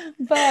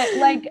but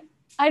like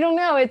I don't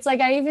know, it's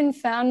like I even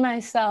found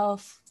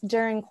myself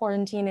during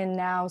quarantine and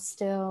now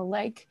still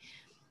like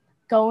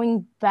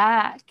going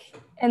back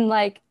and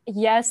like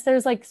yes,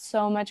 there's like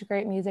so much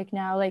great music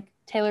now. Like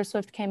Taylor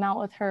Swift came out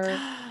with her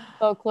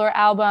folklore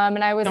album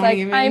and I was Don't like,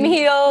 I'm even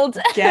healed.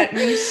 get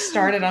me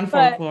started on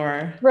But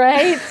folklore.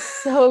 right,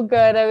 so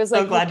good. I was So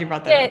like, glad you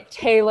brought that up. shit,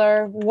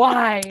 Taylor,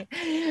 why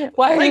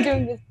are you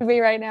doing Like, this to me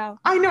right now?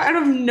 I know out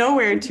of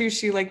nowhere too,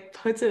 she like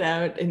puts it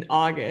out in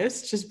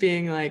August, just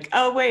being like,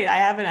 oh wait, I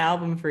have an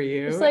album for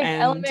Just you. like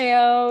And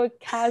LMAO,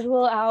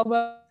 casual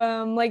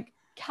album, like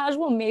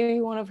casual,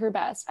 maybe one of her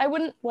best. I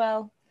wouldn't,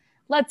 well,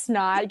 let's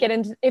not get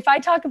into, if I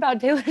talk about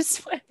Taylor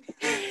Swift,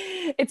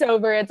 It's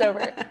over. It's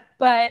over.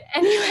 But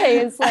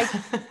anyways, like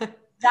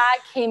that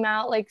came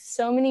out, like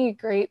so many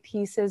great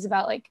pieces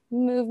about like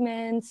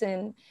movements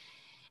and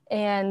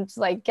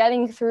like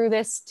getting through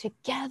this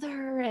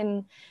together.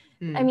 And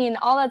I mean,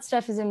 all that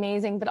stuff is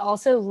amazing, but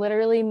also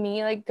literally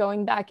me like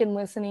going back and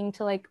listening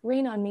to like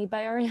Rain on Me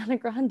by Ariana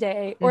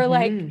Grande, or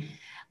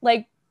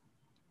like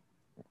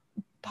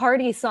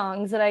party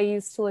songs that I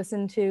used to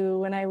listen to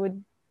when I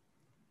would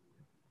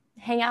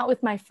hang out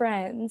with my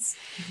friends.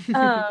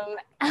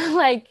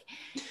 Like,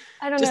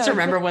 I don't know. Just to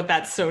remember what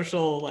that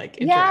social like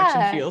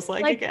interaction feels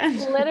like again.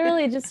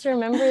 Literally just to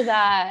remember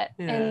that.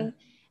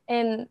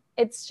 And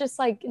it's just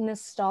like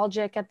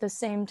nostalgic at the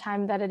same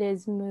time that it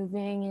is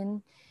moving,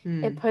 and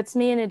it puts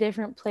me in a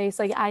different place.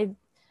 Like I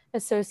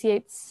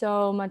associate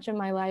so much of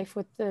my life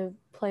with the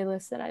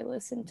playlists that I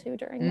listened to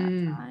during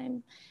that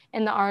time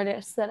and the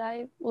artists that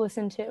I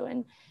listened to.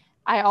 And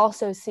I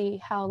also see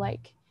how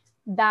like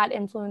that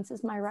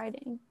influences my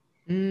writing.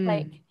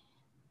 Like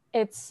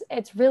it's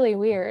really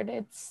weird.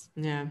 It's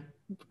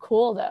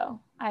cool though.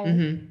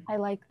 I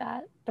like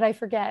that, but I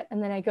forget,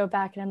 and then I go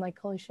back and I'm like,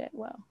 holy shit,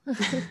 whoa.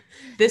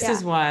 This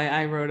is why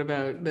I wrote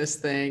about this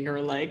thing,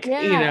 or like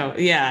where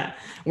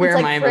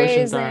like my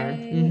emotions are.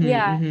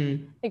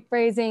 Like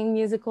phrasing,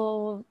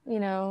 musical,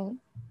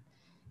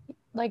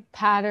 like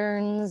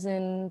patterns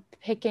and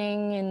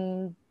picking,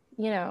 and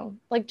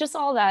like just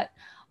all that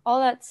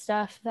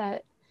stuff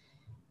that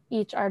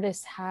each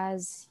artist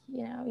has.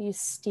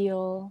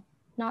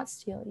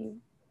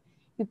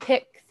 You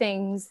pick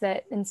things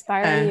that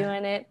inspire you,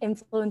 and it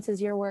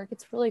influences your work.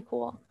 It's really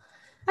cool.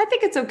 I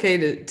think it's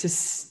okay to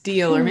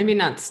steal, or maybe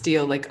not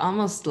steal, like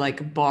almost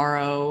like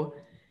borrow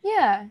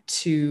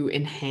to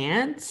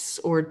enhance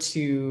or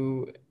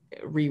to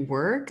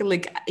rework.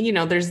 Like,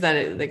 there's that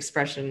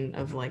expression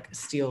of like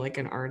steal like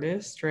an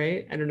artist,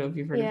 right? I don't know if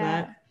you've heard of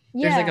that.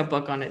 There's like a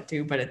book on it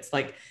too, but it's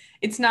like,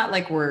 it's not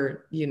like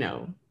we're,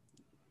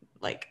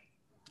 like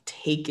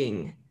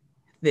taking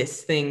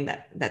this thing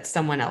that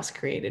someone else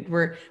created.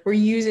 We're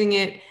using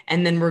it,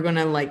 and then we're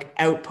gonna like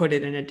output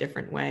it in a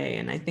different way.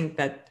 And I think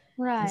that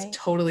is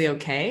totally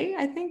okay.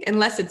 I think,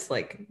 unless it's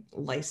like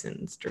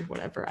licensed or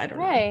whatever. I don't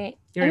know. Right.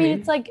 I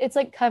mean, it's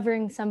like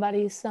covering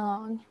somebody's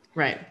song.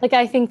 Right. Like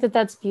I think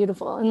that's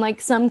beautiful. And like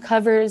some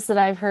covers that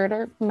I've heard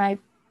are my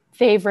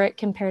favorite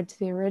compared to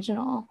the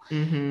original.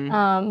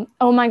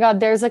 Oh my God,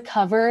 there's a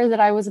cover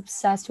that I was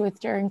obsessed with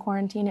during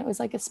quarantine. It was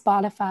like a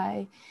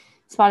Spotify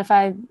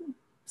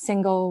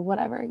single,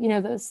 whatever,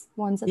 those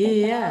ones that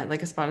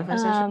like a Spotify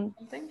session or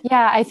something.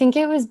 I think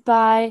it was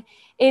by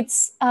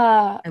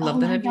I love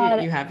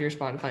that you have your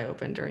Spotify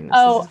open during this.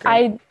 Oh,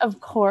 of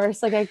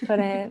course, like I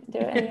couldn't do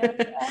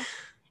it.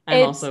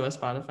 I'm also a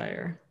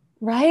Spotifyer.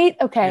 Right?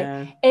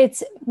 Okay.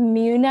 It's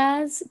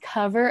Muna's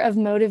cover of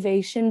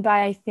Motivation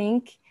by, I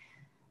think,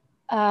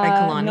 by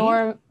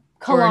Kalani?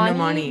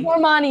 Normani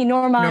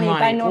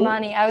by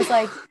Normani. I was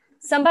like,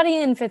 somebody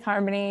in Fifth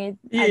Harmony.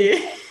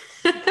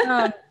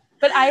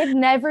 But I had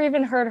never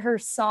even heard her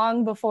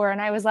song before. And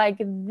I was like,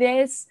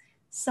 this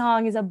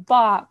song is a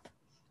bop.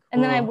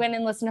 And then I went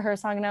and listened to her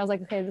song, and I was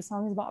like, okay, the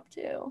song is a bop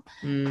too.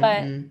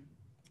 But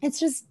it's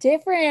just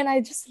different.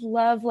 I just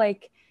love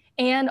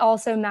and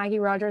also Maggie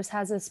Rogers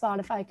has a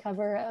Spotify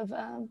cover of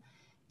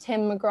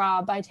Tim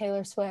McGraw by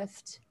Taylor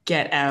Swift.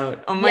 Get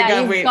Out. Oh my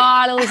God, you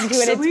gotta listen to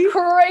it. It's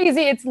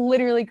crazy. It's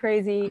literally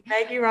crazy.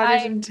 Maggie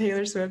Rogers and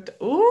Taylor Swift.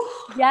 Ooh.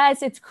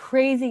 Yes, it's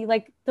crazy.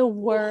 Like the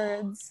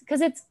words.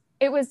 Because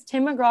it was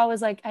Tim McGraw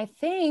was like, I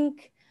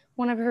think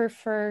one of her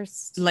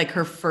first. Like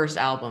her first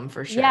album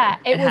for sure. Yeah,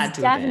 it was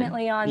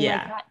definitely on like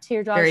that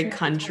Teardrops. Very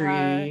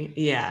country.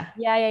 Yeah.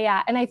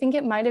 And I think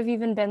it might have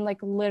even been like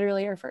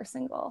literally her first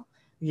single.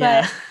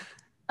 Yeah.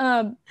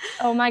 But,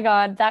 oh my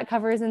God, that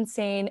cover is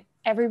insane.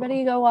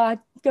 Everybody go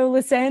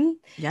listen.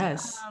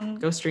 Yes.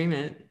 Go stream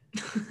it.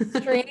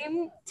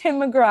 Stream Tim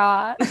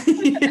McGraw.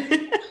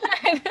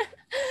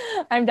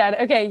 I'm dead.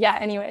 Okay. Yeah.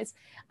 Anyways.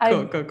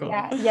 Cool.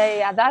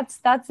 Yeah. That's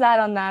that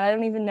on that. I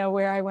don't even know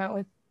where I went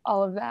with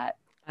all of that.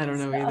 I don't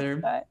know either.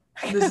 But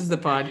this is the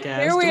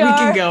podcast. Here we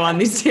can go on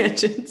these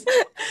tangents.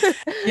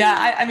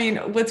 I mean,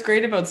 what's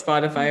great about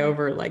Spotify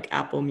over like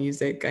Apple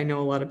Music, I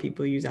know a lot of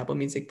people use Apple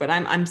Music, but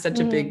I'm such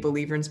a big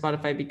believer in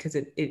Spotify because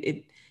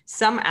it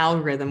some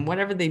algorithm,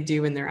 whatever they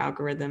do in their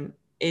algorithm,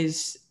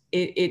 is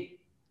it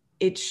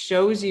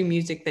shows you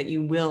music that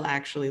you will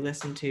actually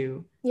listen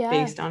to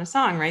based on a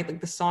song, right?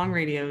 Like the song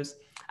radios,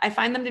 I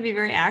find them to be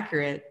very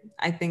accurate.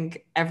 I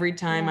think every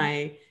time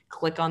I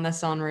click on the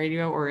song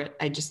radio, or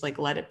I just like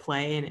let it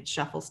play and it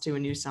shuffles to a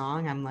new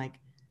song, I'm like,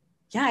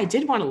 yeah, I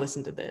did want to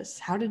listen to this.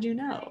 How did you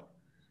know?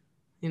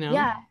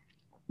 Yeah.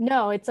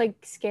 No, it's like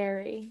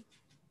scary.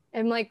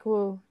 I'm like,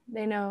 whoa,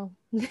 they know.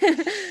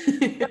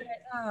 But,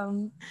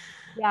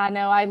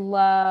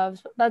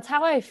 that's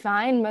how I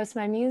find most of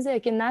my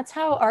music. And that's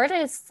how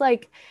artists I'm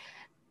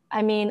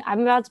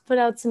about to put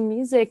out some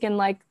music, and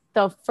like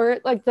the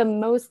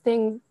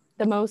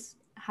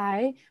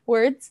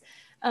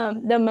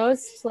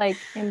most like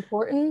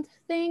important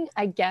thing,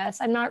 I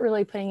guess, I'm not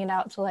really putting it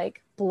out to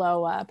like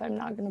blow up. I'm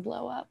not going to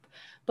blow up,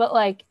 but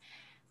like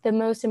the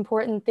most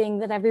important thing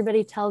that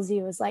everybody tells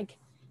you is like,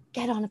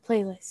 get on a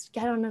playlist,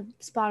 get on a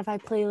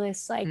Spotify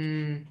playlist, like,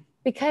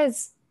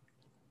 because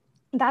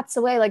that's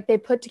the way, like, they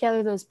put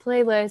together those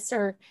playlists,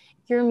 or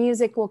your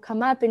music will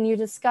come up and you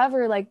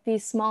discover like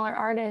these smaller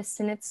artists,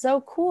 and it's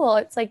so cool.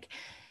 It's like,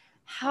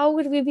 how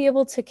would we be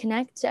able to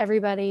connect to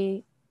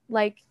everybody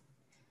like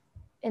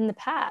in the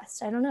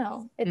past? I don't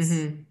know.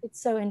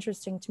 It's so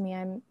interesting to me.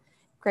 I'm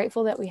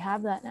grateful that we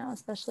have that now,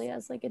 especially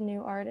as like a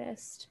new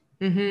artist.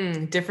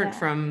 Different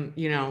from,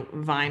 you know,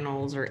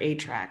 vinyls or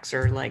 8-tracks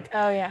or like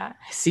Oh yeah,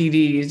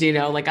 CDs, you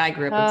know, like I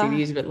grew up with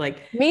CDs, but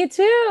like me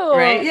too.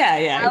 Right?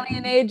 Yeah. Ali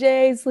and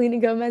AJ, Selena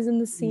Gomez in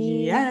the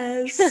Scene.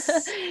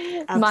 Yes.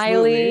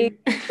 Miley,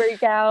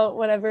 Freak Out,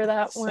 whatever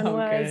that one So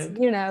was.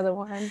 good. You know the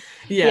one.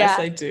 Yes,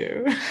 Yeah. I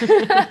do.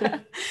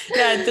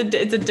 Yeah,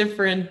 it's a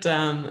different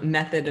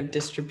method of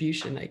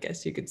distribution, I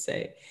guess you could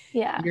say.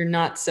 Yeah. You're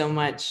not so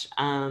much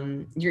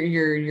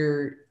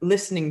you're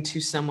listening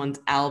to someone's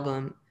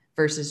album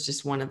versus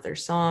just one of their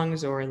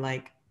songs, or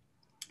like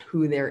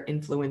who they're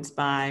influenced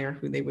by or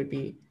who they would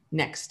be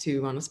next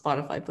to on a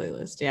Spotify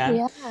playlist.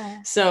 Yeah.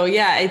 So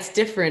yeah, it's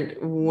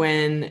different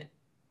when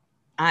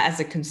I, as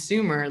a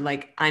consumer,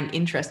 like I'm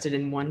interested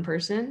in one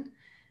person,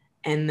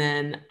 and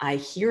then I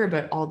hear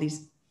about all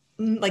these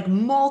like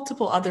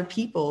multiple other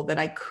people that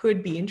I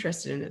could be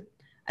interested in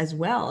as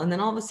well. And then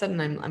all of a sudden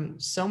I'm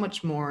so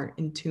much more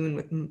in tune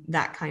with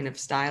that kind of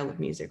style of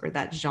music, or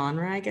that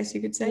genre, I guess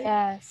you could say.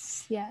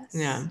 Yes.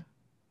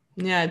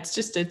 Yeah, it's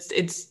just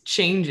it's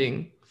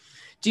changing.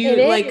 Do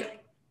you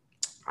like,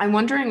 I'm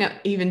wondering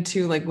even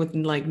too, like with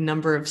like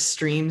number of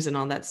streams and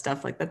all that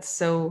stuff, like that's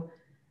so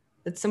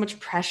much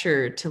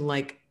pressure to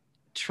like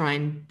try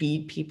and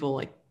beat people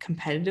like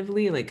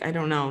competitively. Like I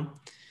don't know.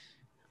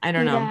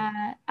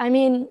 Yeah, I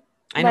mean,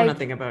 I know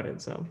nothing about it,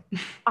 so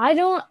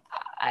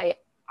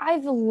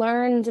I've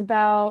learned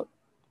about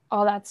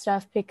all that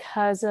stuff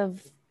because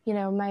of, you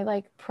know, my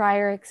like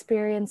prior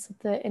experience with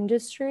the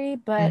industry,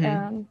 but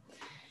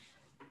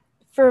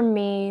for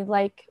me,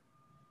 like,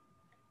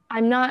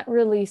 I'm not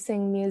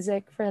releasing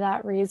music for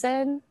that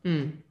reason.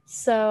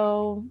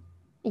 So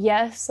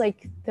yes,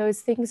 like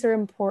those things are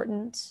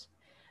important,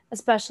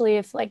 especially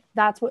if like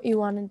that's what you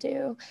want to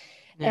do.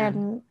 Yeah.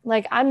 And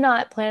like, I'm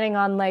not planning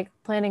on like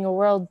planning a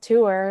world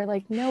tour,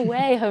 like no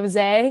way,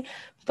 Jose.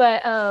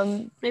 But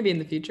maybe in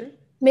the future.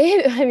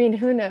 Maybe, I mean,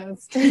 who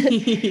knows?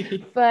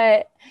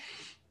 But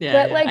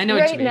like I know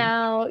right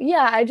now,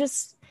 yeah, I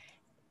just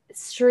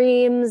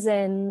streams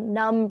and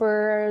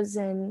numbers,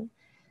 and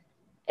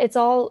it's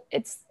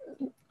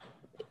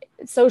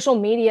social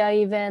media,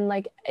 even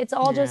like it's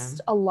all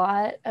just a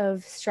lot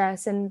of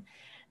stress, and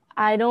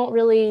I don't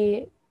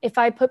really, if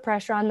I put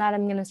pressure on that,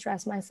 I'm going to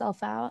stress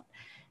myself out.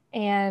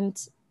 And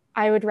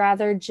I would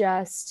rather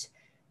just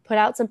put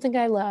out something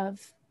I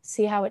love,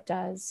 see how it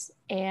does,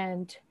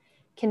 and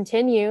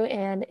continue.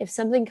 And if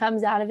something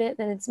comes out of it,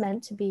 then it's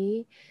meant to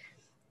be.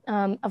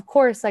 Of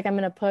course, like I'm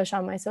going to push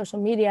on my social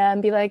media and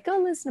be like, go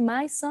listen to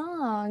my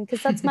song,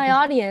 because that's my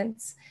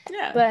audience.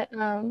 Yeah. But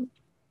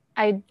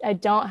I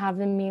don't have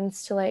the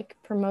means to like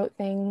promote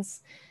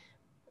things.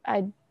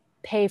 I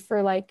pay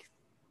for like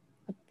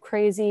a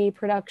crazy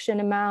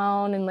production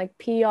amount and like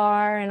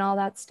PR and all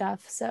that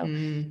stuff. So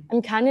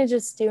I'm kind of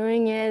just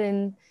doing it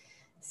and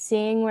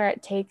seeing where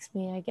it takes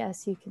me, I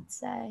guess you could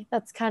say.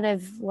 That's kind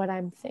of what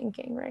I'm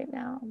thinking right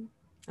now.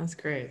 That's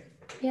great.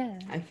 Yeah.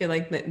 I feel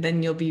like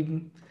then you'll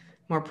be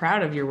more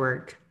proud of your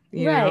work.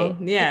 You right. know?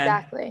 Yeah.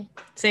 Exactly.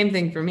 Same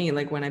thing for me.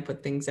 Like when I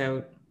put things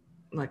out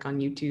like on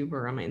YouTube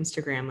or on my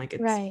Instagram, like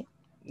it's, right.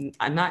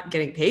 I'm not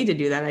getting paid to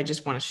do that. I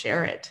just want to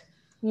share it.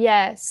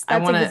 Yes,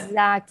 that's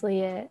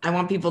exactly it. I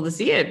want people to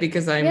see it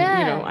because I'm,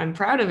 you know, I'm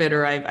proud of it,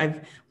 or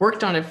I've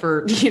worked on it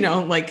for, you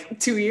know, like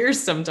 2 years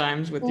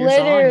sometimes with your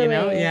song, you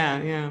know?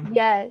 Yeah.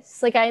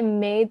 Yes. Like I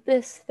made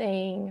this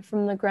thing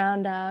from the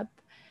ground up,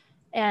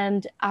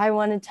 and I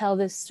want to tell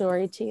this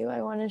story to you.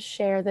 I want to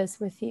share this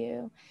with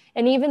you.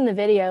 And even the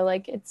video,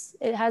 like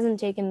it hasn't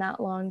taken that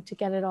long to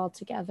get it all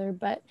together,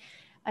 but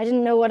I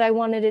didn't know what I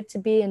wanted it to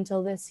be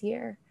until this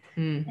year.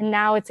 And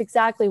now it's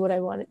exactly what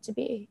I want it to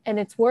be. And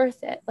it's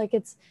worth it. Like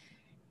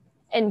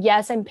and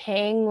yes, I'm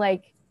paying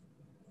like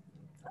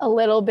a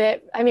little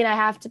bit. I mean, I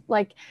have to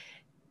like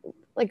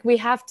we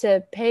have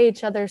to pay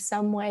each other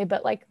some way,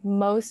 but like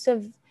most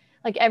of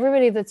like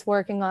everybody that's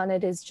working on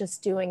it is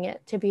just doing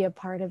it to be a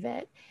part of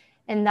it.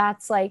 And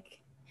that's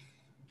like,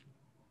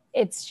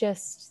 it's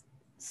just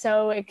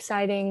so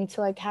exciting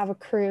to like have a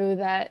crew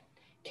that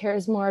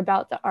cares more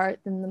about the art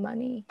than the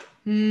money.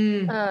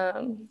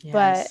 Yes.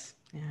 But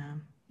yeah.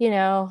 You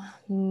know,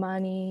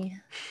 money.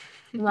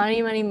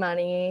 Money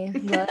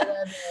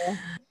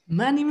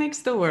makes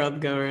the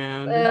world go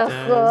round. It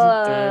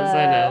does.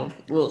 I know.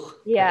 Ugh,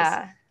 yeah.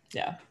 Gross.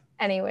 Yeah.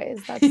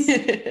 Anyways, that's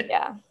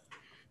yeah.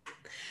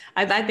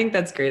 I think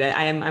that's great.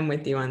 I'm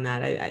with you on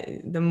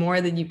that. The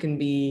more that you can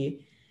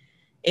be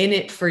in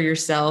it for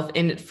yourself,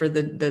 in it for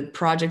the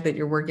project that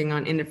you're working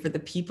on, in it for the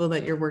people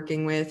that you're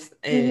working with,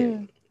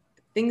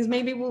 things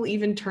maybe will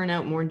even turn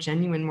out more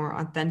genuine, more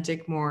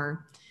authentic,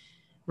 more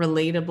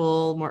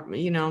relatable, more,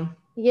 you know,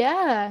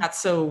 Yeah. Not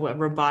so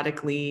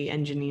robotically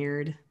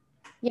engineered.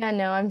 Yeah,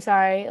 no, I'm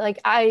sorry. Like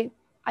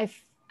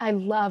I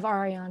love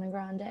Ariana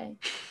Grande,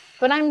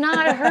 but I'm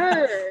not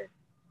her.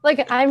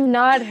 Like I'm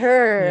not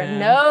her. Yeah.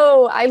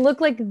 No, I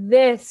look like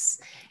this.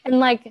 And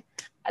like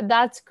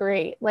that's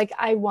great. Like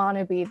I want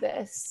to be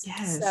this.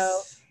 So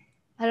Yes.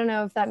 I don't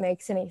know if that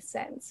makes any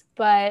sense,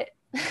 but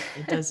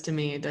It does to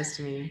me. It does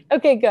to me.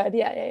 okay, good.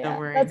 Yeah, yeah, Don't yeah.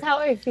 That's worry. how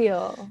I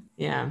feel.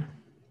 Yeah.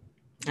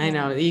 I Yeah.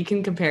 know. You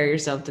can compare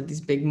yourself to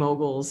these big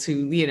moguls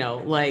who,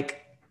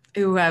 like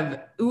who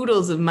have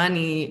oodles of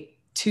money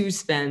to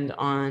spend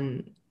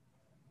on,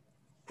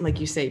 like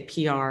you say,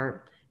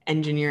 PR,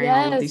 engineering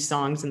all of these Yes.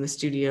 songs in the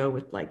studio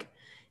with like,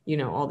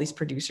 all these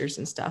producers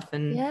and stuff.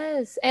 And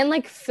Yes. And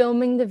like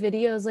filming the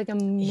videos like a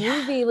yeah,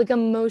 movie, like a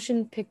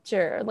motion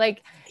picture.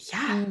 Like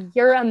yeah,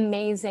 you're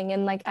amazing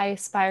and like I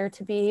aspire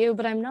to be you,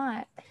 but I'm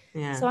not.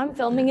 yeah, So I'm yeah.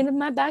 filming it in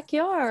my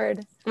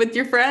backyard. With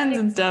your friends Like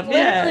and stuff. literally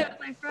Yeah. with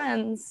my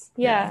friends.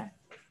 Yeah. Yeah.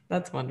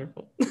 That's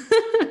wonderful.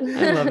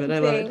 I love it. I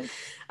love it. Thanks.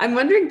 I'm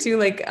wondering too,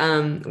 like,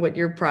 what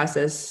your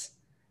process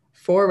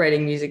for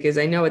writing music is.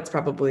 I know it's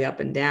probably up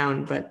and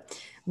down, but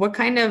what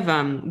kind of,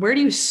 where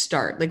do you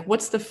start? Like,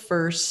 what's the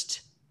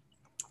first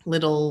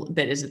little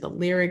bit? Is it the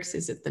lyrics?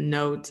 Is it the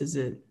notes? Is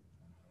it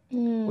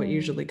what Hmm.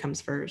 usually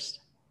comes first?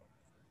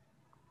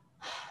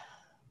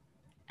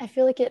 I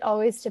feel like it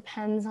always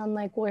depends on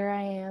like where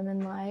I am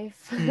in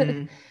life.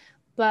 Mm,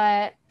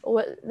 But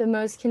what the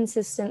most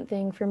consistent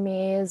thing for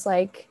me is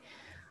like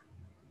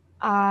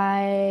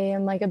I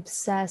am like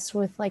obsessed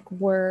with like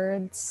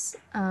words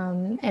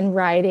and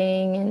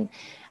writing, and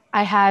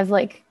I have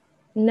like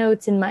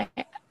notes in my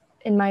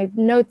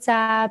notes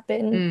app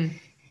mm,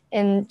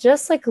 and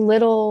just like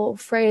little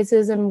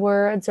phrases and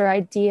words or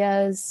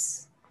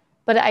ideas.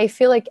 But I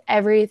feel like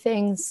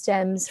everything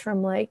stems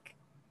from like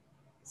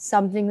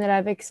something that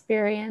I've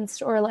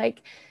experienced or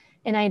like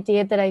an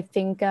idea that I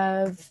think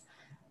of,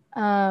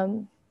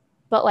 um,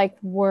 but like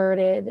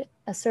worded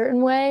a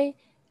certain way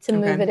to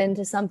move okay. it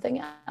into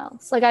something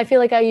else. Like I feel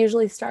like I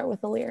usually start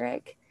with a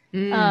lyric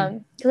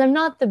Mm, because I'm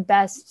not the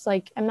best,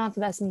 like I'm not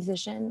the best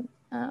musician,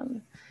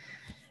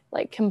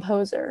 like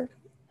composer,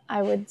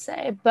 I would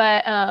say.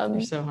 But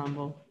you're so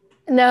humble.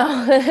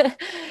 no,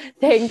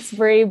 thanks,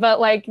 Brie. But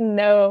like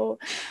no,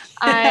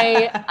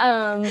 I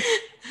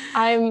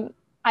I'm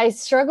I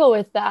struggle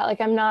with that.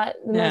 Like I'm not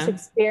the most Yeah.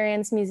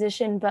 experienced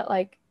musician, but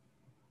like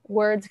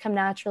words come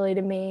naturally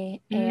to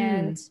me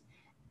and Mm,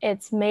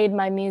 it's made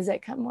my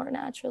music come more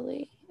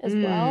naturally as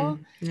well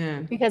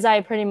yeah. because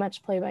I pretty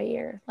much play by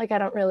ear. Like I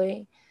don't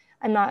really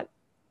I'm not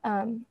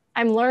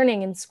I'm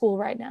learning in school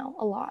right now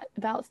a lot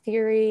about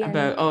theory and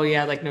About, oh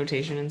yeah, like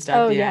notation and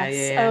stuff. oh Yeah, yeah,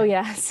 yes. Oh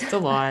yeah. yes. It's a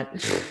lot.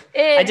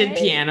 I did it,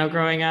 piano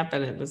growing up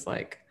and it was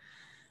like,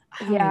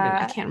 I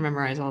yeah. can't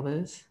memorize all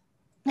this.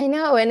 I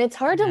know, and it's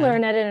hard to Yeah.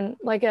 learn at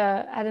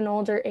an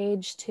older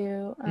age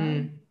too.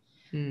 Mm,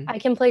 mm, I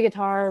can play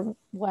guitar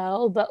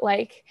well, but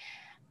like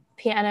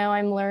piano,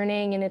 I'm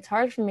learning, and it's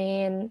hard for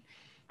me. And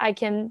I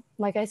can,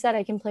 like I said,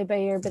 I can play by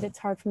ear, but it's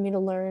hard for me to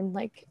learn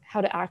like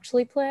how to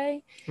actually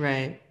play.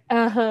 right.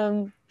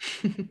 Um,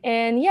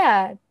 and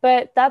yeah,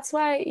 but that's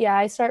why, yeah,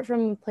 I start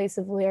from a place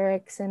of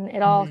lyrics, and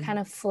it all Mm, kind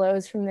of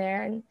flows from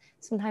there. And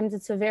sometimes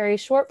it's a very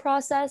short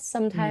process. mm.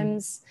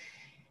 Sometimes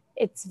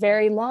it's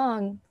very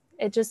long.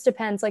 It just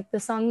depends. Like the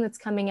song that's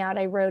coming out,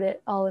 I wrote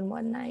it all in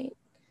one night.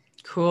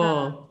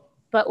 Cool.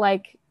 But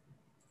like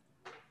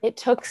it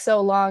took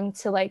so long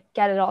to like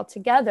get it all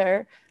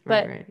together.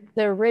 Right, But right.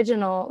 the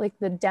original, like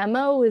the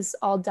demo was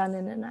all done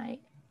in a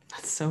night.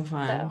 That's so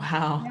fun. So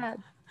Wow. yeah.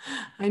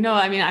 I know.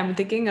 I mean, I'm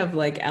thinking of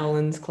like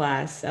Ellen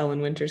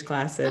Winter's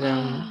class at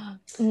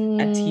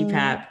Mm,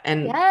 TPAP,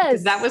 and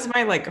because that yes. was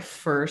my like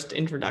first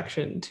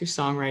introduction to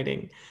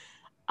songwriting.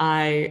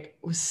 I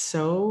was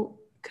so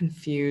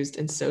confused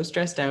and so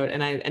stressed out,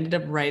 and I ended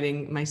up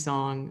writing my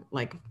song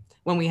like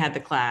when we had the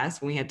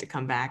class, when we had to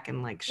come back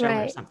and like show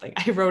her Right. something.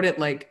 I wrote it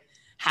like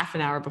half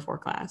an hour before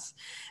class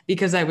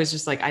because I was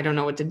just like, I don't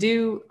know what to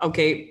do.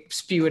 Okay,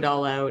 spew it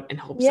all out and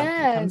hope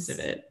something comes of Yes.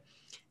 it.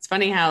 It's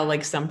funny how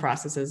like some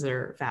processes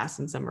are fast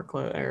and some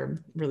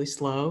are really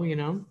slow, you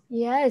know?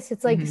 Yes.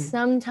 It's like Hmm.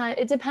 sometimes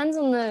it depends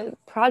on the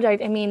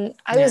project. I mean,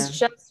 I was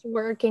Yeah. just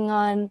working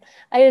on,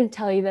 I didn't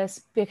tell you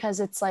this because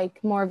it's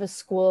like more of a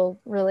school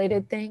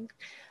related thing.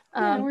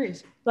 Yeah, no Um,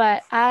 worries.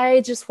 but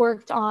I just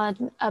worked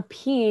on a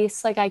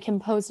piece, like I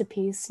composed a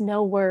piece,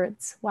 no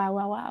words. Wow,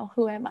 wow, wow.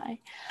 Who am I?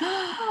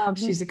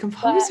 She's a But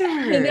I composer.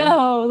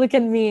 know, look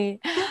at me.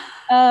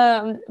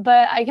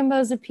 But I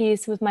composed a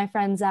piece with my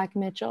friend Zach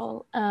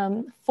Mitchell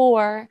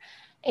for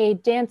a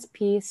dance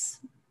piece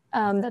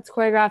that's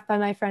choreographed by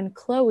my friend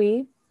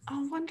Chloe.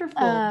 Oh, wonderful.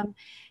 Um,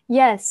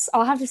 yes,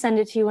 I'll have to send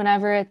it to you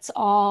whenever it's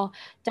all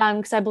done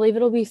because I believe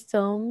it'll be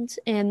filmed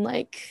and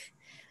like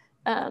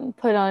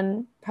put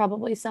on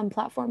probably some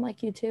platform like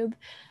YouTube.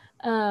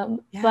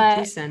 Yeah, But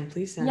please send,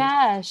 please send.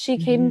 yeah, she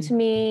came Hmm. to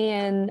me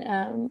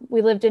and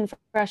we lived in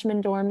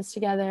freshman dorms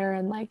together.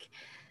 And like,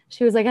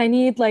 she was like, I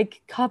need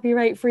like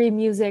copyright free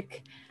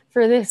music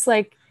for this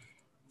like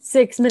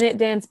 6 minute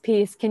dance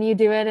piece. Can you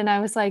do it? And I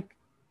was like,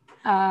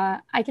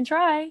 I can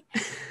try.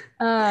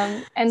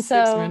 And 6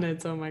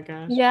 minutes. Oh my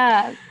gosh.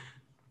 yeah,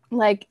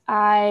 like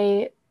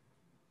I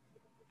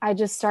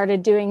just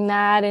started doing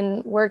that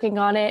and working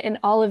on it, and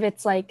all of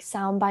it's like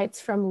sound bites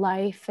from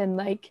life and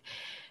like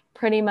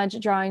pretty much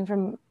drawing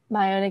from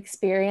my own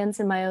experience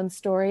and my own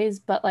stories,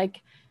 but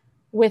like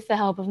with the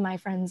help of my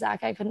friend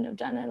Zach. I couldn't have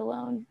done it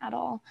alone at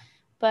all.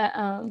 But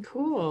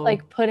Cool.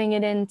 like putting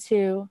it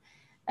into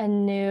a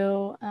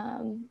new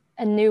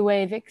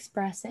way of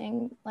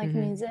expressing like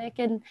music,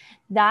 and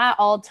that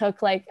all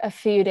took like a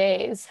few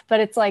days,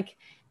 but it's like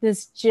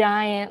this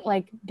giant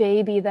like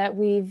baby that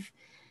we've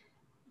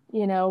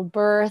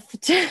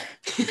birthed.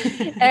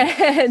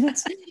 And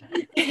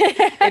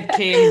It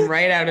came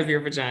right out of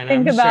your vagina.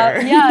 Think I'm about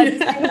sure.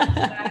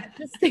 yeah,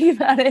 just think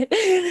about it.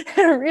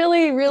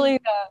 Really, really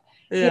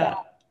Yeah.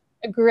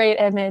 a great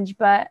image,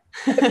 but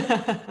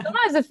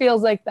sometimes it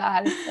feels like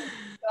that. It's like,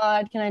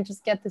 God, can I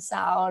just get this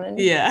out? And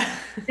Yeah.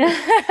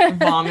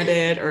 Vomit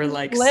it or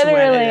like literally,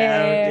 sweat it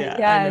out. Yeah,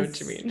 yes. I know what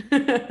you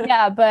mean.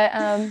 Yeah, but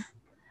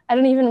I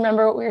don't even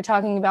remember what we were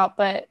talking about,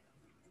 but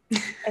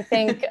I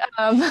think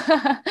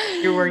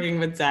You're working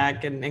with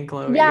Zach and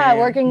Chloe. yeah,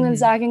 working with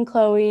Zach and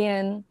Chloe,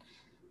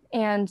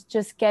 and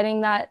just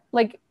getting that,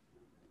 like,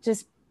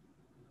 just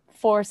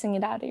forcing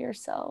it out of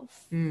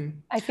yourself.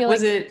 I feel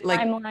Was like it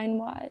like timeline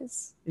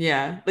wise.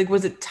 Yeah, like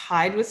was it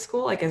tied with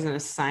school, like as an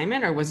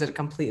assignment, or was it a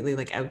completely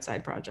like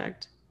outside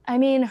project? I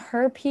mean,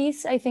 her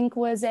piece I think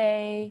was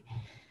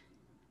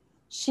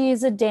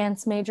she's a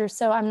dance major,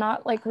 so I'm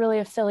not like really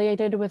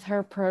affiliated with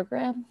her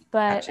program,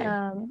 but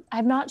Gotcha.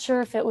 I'm not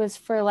sure if it was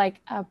for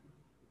like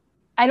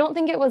I don't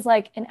think it was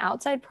like an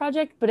outside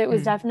project, but it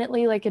was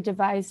definitely like a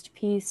devised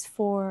piece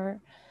for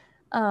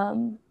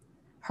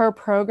her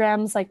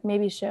programs, like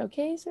maybe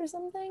showcase or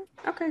something.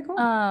 Okay,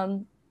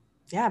 cool.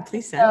 Yeah,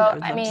 please send. So, I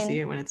would I love to see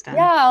mean, it when it's done.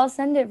 yeah, I'll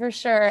send it for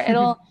sure.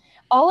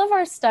 All of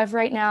our stuff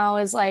right now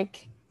is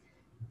like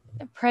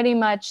pretty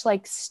much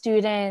like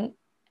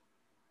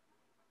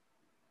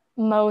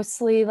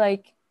mostly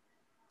like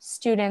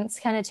students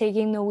kind of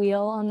taking the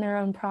wheel on their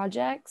own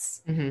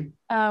projects,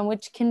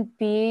 which can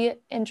be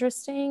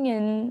interesting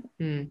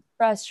and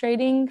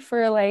frustrating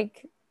for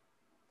like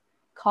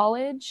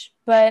college.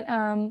 But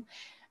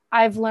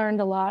I've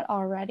learned a lot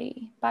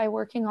already by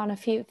working on a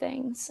few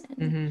things.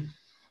 And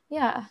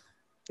yeah.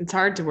 It's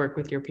hard to work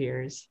with your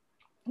peers.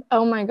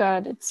 Oh my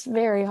God, it's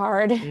very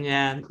hard.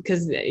 Yeah,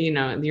 because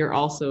you're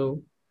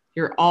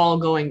all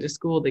going to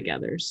school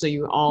together, so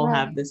you all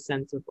have this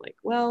sense of like,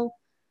 well,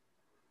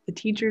 the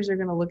teachers are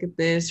going to look at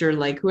this, or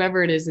like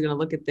whoever it is going to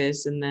look at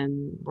this, and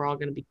then we're all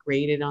going to be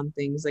graded on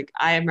things. Like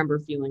I remember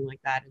feeling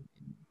like that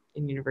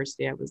in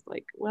university. I was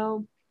like,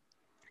 well,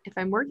 if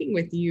I'm working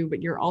with you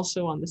but you're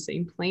also on the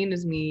same plane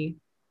as me,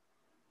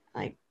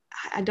 like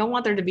I don't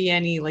want there to be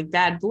any like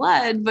bad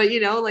blood, but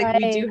like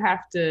we do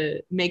have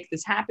to make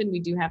this happen. We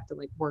do have to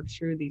like work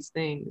through these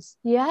things.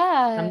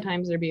 Yeah.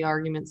 Sometimes there be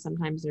arguments,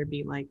 sometimes there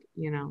be like,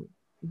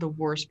 the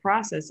worst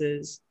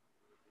processes,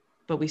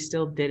 but we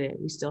still did it.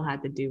 We still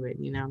had to do it,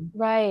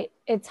 Right.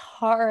 It's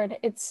hard.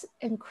 It's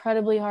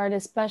incredibly hard,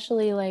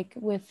 especially like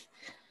with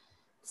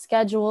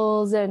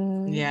schedules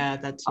and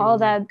that's all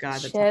that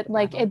shit.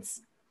 Like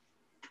it's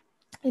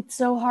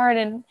so hard.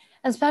 And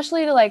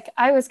especially to like,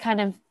 I was kind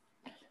of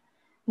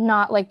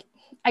not like,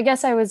 I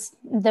guess I was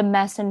the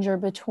messenger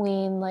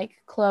between like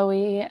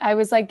Chloe. I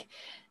was like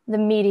the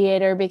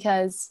mediator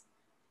because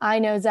I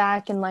know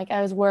Zach and like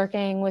I was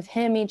working with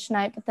him each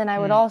night, but then I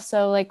would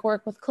also like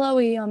work with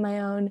Chloe on my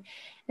own.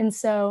 And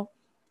so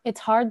it's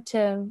hard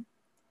to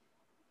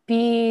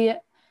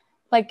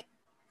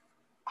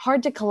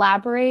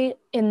collaborate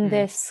in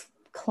this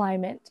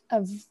climate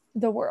of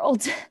the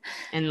world.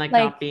 And like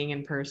not being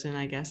in person,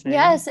 I guess.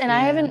 Yes. And I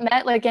haven't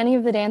met like any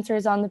of the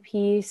dancers on the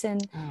piece.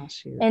 And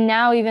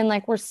now even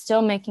like we're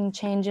still making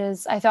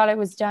changes. I thought it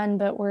was done,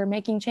 but we're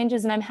making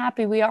changes, and I'm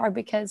happy we are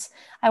because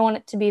I want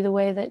it to be the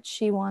way that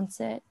she wants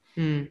it.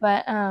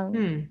 But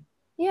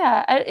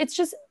yeah, it's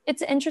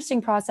an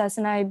interesting process,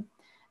 and I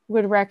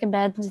would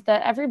recommend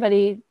that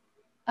everybody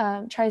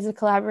tries to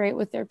collaborate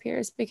with their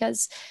peers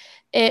because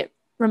it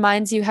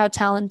reminds you how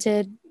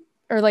talented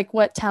or like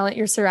what talent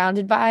you're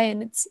surrounded by,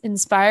 and it's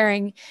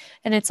inspiring,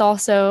 and it's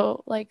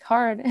also like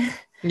hard.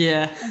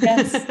 Yeah. I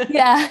guess.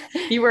 Yeah.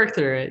 You work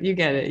through it. You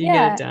get it. You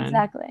get it done.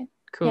 Exactly.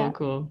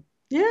 Cool.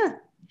 Yeah.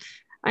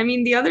 I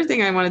mean, the other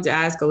thing I wanted to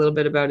ask a little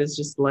bit about is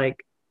just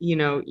like,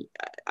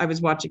 I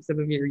was watching some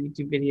of your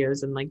YouTube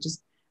videos and like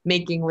just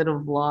making little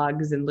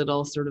vlogs and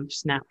little sort of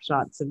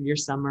snapshots of your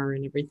summer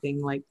and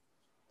everything. Like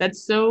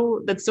that's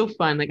so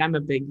fun. Like I'm a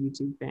big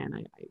YouTube fan.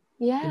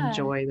 I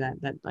enjoy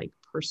that like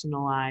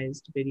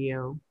personalized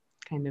video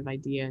kind of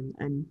idea.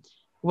 And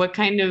what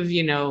kind of,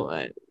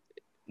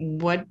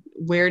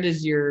 where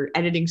does your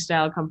editing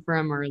style come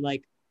from, or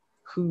like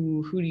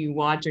who do you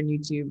watch on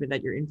YouTube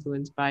that you're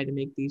influenced by to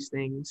make these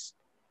things?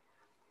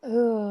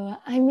 Oh,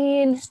 I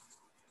mean,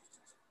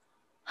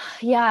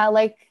 yeah,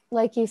 like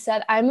you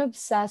said, I'm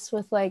obsessed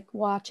with like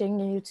watching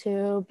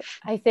YouTube.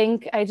 I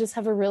think I just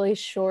have a really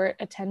short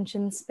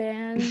attention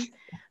span.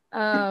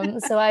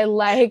 So I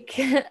like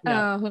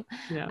Yeah.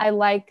 Yeah. I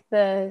like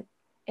the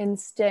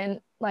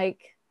instant,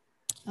 like,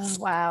 oh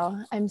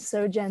wow, I'm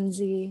so Gen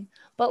Z,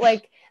 but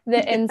like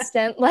the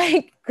instant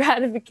like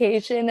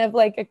gratification of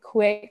like a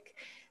quick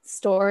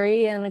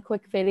story and a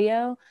quick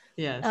video.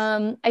 Yes.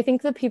 I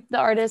think the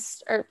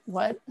artists, or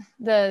what,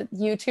 the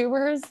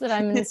YouTubers that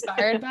I'm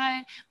inspired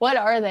by, what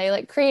are they?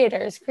 Like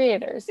creators.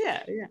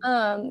 Yeah.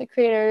 Yeah. The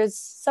creators,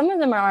 some of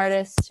them are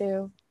artists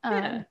too.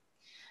 Yeah.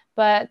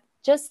 But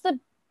just the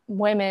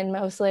women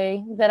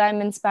mostly that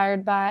I'm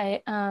inspired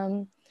by.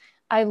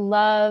 I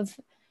love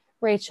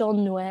Rachel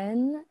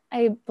Nguyen.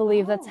 I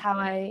believe that's how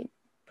I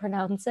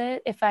pronounce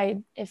it.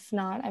 If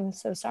not, I'm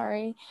so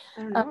sorry.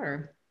 I don't know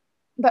her.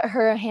 But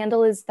her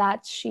handle is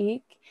That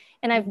Chic.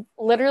 And I've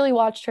literally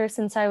watched her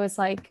since I was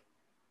like,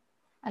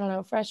 I don't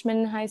know, freshman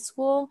in high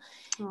school.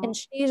 And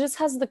she just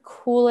has the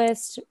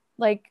coolest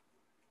like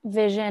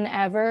vision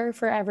ever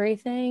for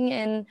everything.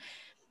 And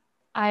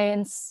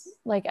I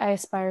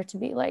aspire to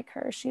be like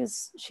her.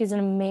 She's an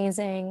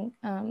amazing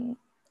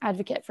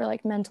advocate for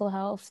like mental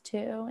health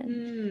too,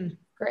 and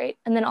great.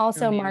 And then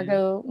also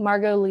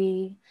Margot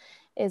Lee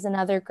is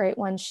another great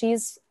one.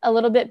 She's a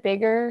little bit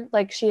bigger,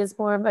 like she is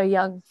more of a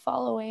young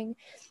following.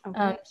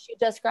 She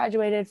just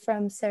graduated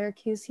from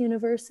Syracuse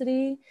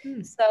University,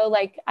 so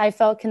like I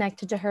felt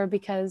connected to her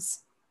because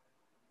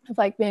of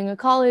like being a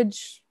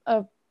college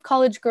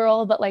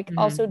girl, but like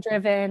also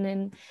driven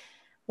and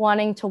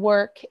wanting to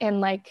work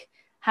and like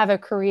have a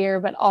career,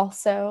 but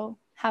also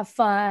have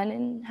fun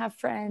and have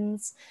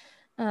friends,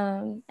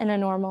 and a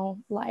normal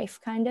life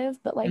kind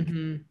of, but like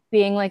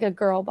being like a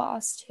girl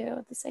boss too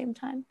at the same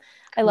time.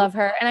 I love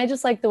her. And I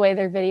just like the way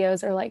their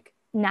videos are like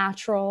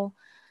natural.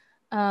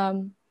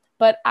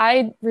 But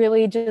I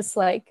really just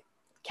like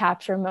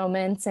capture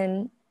moments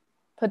and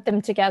put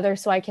them together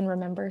so I can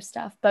remember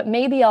stuff. But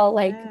maybe I'll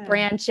like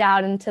branch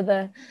out into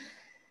the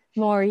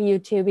more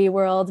YouTube-y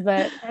world,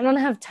 but I don't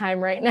have time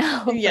right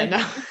now. Yeah,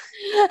 no.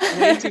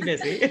 Way too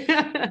busy.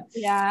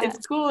 Yeah.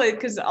 It's cool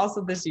because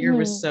also this year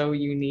was so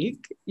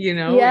unique, you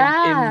know,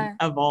 in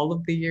of all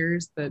of the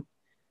years that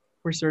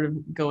we're sort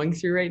of going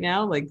through right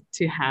now, like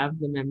to have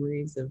the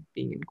memories of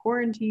being in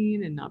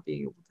quarantine and not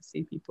being able to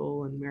see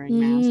people and wearing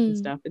masks and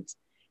stuff.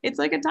 It's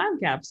like a time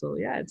capsule.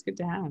 Yeah, it's good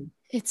to have.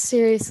 It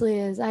seriously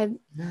is. I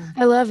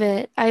love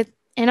it. I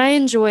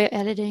enjoy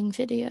editing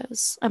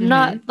videos. I'm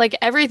not like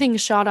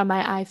everything's shot on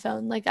my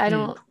iPhone. Like I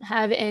don't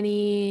have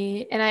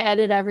any, and I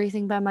edit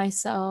everything by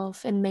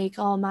myself and make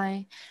all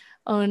my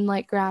own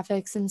like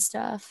graphics and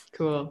stuff.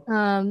 Cool.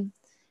 And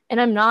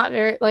I'm not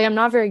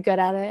very good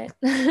at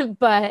it,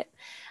 but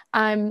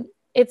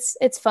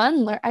it's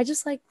fun. I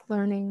just like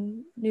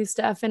learning new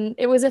stuff, and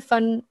it was a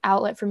fun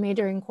outlet for me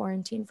during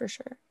quarantine for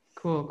sure.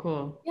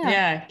 Cool.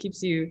 Yeah,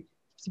 keeps you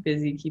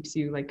busy, keeps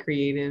you like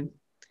creative.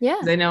 Yeah.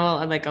 I know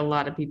like a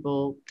lot of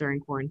people during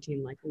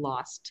quarantine like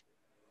lost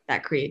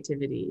that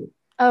creativity.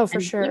 Oh, for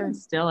and sure. Even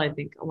still, I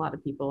think a lot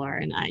of people are.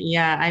 And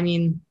I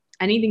mean,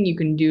 anything you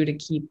can do to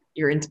keep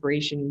your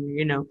inspiration,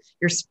 you know,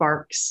 your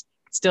sparks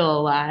still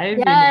alive.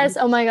 Yes.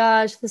 You know? Oh my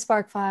gosh, the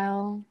spark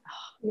file.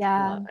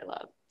 Yeah. I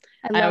love.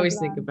 I always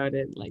think about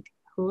it like,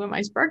 who am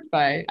I sparked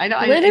by? I know.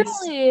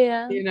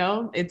 Literally. You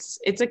know, it's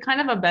a kind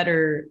of a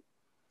better.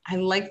 I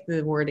like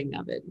the wording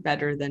of it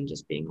better than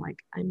just being like,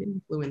 I'm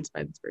influenced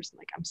by this person.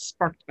 Like I'm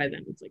sparked by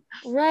them. It's like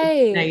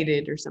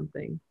ignited or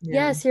something.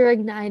 Yeah. Yes, you're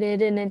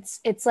ignited, and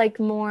it's like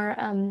more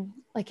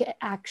like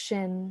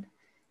action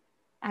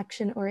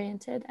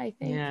oriented, I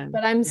think. Yeah,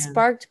 but I'm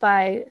sparked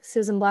by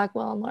Susan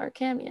Blackwell and Laura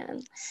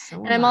Camion.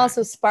 And I'm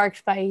also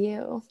sparked by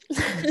you.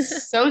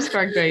 So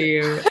sparked by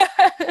you.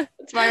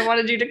 That's why I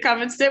wanted you to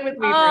come and sit with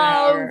me for an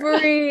hour.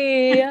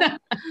 Bree.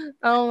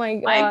 Oh my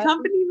god. My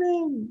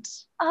accompaniment.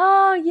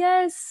 Oh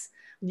yes.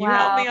 You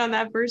helped me on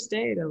that first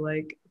day to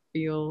like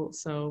feel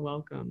so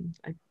welcome.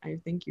 I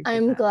thank you.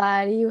 I'm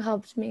glad you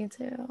helped me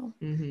too.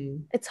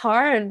 It's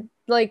hard.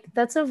 Like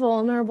that's a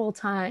vulnerable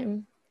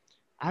time.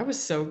 I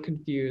was so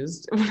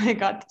confused when I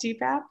got the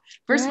TPAP.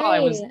 First of all, I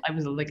was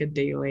like a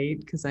day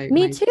late because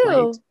Me too.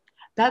 Flight.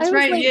 That's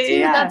right.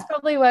 Yeah. That's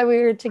probably why we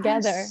were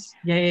together.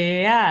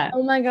 Yeah.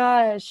 Oh my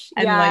gosh.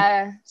 And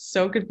like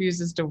so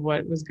confused as to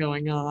what was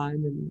going on,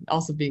 and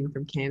also being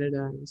from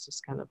Canada, it was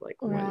just kind of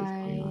like, what is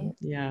going on?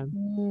 Yeah.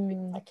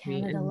 The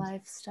Canada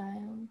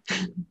lifestyle.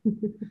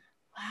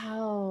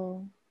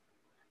 Wow.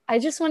 I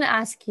just want to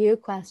ask you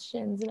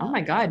questions. Oh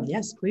my god,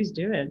 yes, please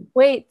do it.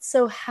 Wait,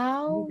 so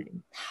how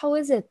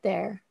is it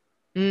there?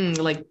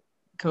 Like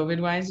COVID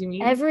wise, you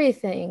mean?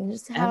 Everything.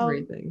 Just how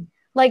everything.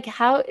 Like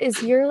how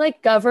is your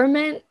like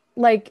government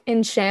like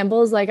in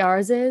shambles like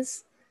ours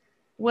is?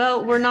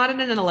 Well, we're not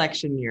in an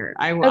election year.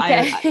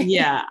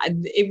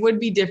 It would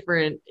be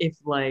different if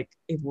like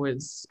it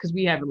was, because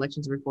we have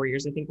elections every 4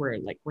 years. I think we're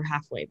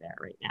halfway there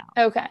right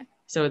now. Okay.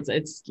 So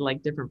it's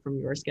like different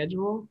from your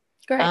schedule.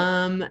 Great.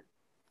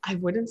 I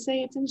wouldn't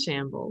say it's in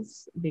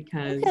shambles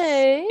because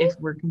if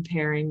we're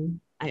comparing,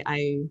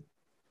 I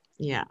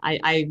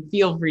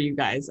feel for you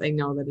guys. I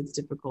know that it's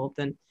difficult,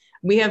 and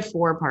we have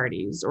 4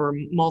 parties or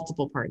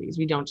multiple parties.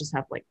 We don't just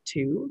have like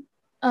 2.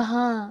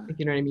 If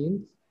you know what I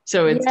mean?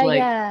 So it's Yeah, like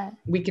yeah.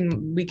 we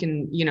can,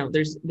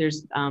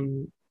 there's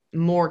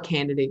more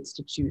candidates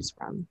to choose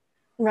from.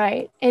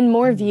 Right. And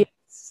more views.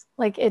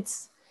 Like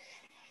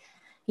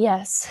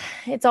yes,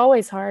 it's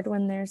always hard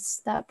when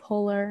there's that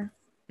polar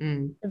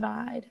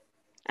divide.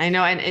 I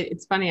know, and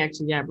it's funny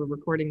actually. Yeah, we're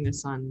recording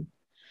this on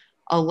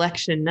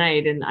election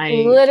night, and I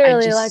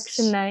Literally just,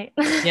 election night.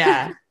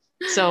 yeah.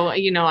 So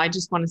I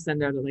just want to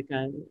send out like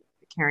a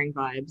caring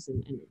vibes,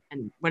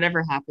 and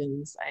whatever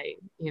happens, I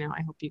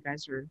hope you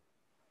guys are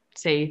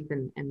safe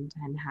and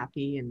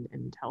happy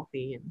and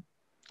healthy and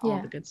all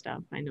Yeah. the good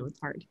stuff. I know it's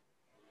hard.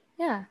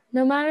 Yeah.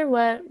 No matter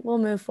what, we'll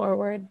move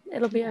forward.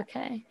 It'll be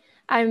okay.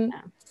 I'm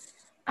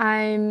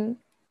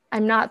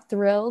not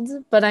thrilled,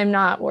 but I'm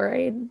not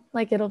worried.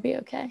 Like, it'll be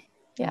okay.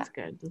 Yeah. That's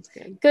good. That's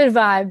good. Good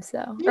vibes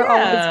though. Are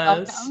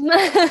always Yes.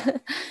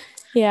 welcome.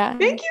 Yeah.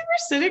 Thank you for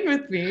sitting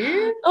with me.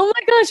 Oh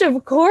my gosh,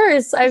 of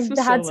course. I've was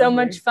had so so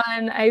much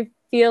fun. I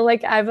feel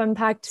like I've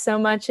unpacked so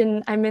much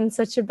and I'm in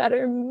such a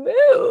better mood.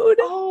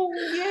 Oh,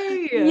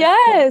 yay.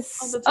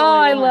 Yes. that's Oh, all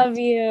I I want. love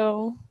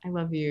you. I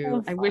love you.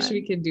 So I wish we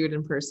fun. could do it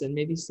in person,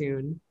 maybe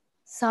soon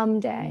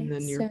Someday. in the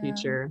near soon.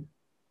 future.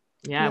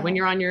 Yeah, when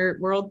Yeah. you're on your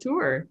world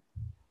tour.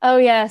 Oh,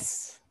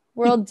 yes.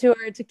 World tour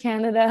to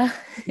Canada.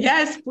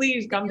 Yes,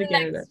 please come to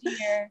Canada. Next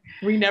year.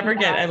 We never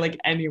get like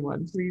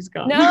anyone. Please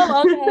come. No,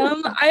 I'll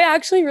come. I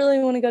actually really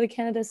want to go to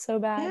Canada so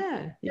bad.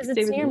 Yeah. you Because can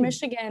stay it's with near me.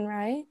 Michigan,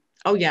 right?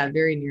 Oh yeah,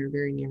 very near,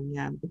 very near.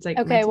 Yeah. It's like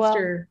Okay, my well-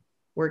 sister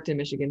worked in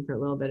Michigan for a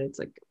little bit. It's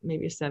like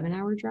maybe a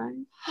 7-hour drive.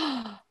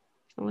 Something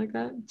like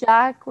that.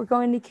 Jack, we're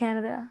going to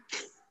Canada.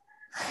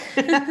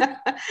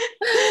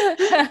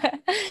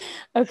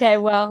 Okay,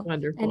 well,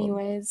 Wonderful.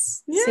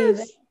 anyways, see you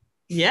there. Yes.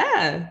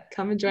 Yeah.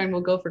 Come and join.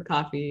 We'll go for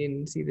coffee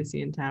and see the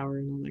CN Tower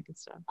and all that good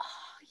stuff. Oh,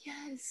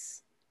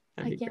 yes.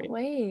 That'd I be can't great.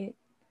 wait.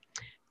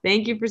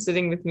 Thank you for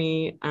sitting with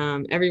me.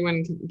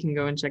 Everyone can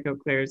go and check out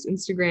Claire's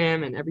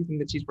Instagram and everything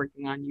that she's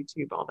working on,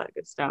 YouTube, all that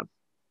good stuff.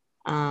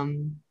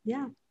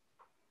 Yeah.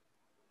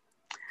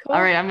 Cool.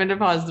 All right, I'm going to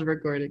pause the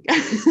recording.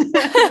 We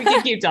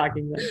can keep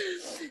talking then.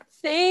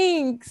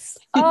 Thanks.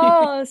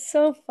 Oh,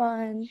 so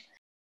fun.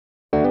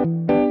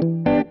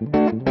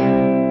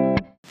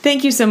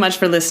 Thank you so much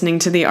for listening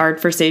to the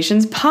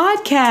Artversations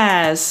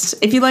podcast.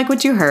 If you like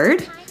what you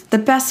heard, the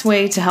best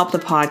way to help the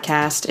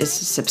podcast is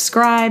to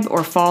subscribe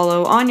or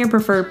follow on your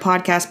preferred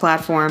podcast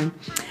platform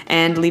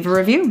and leave a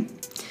review.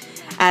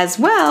 As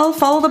well,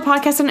 follow the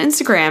podcast on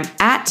Instagram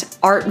at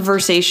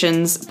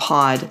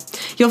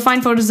ArtVersationsPod. You'll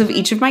find photos of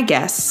each of my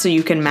guests so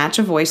you can match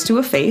a voice to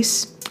a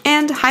face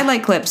and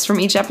highlight clips from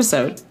each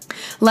episode.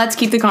 Let's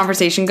keep the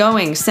conversation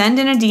going. Send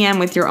in a DM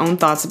with your own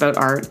thoughts about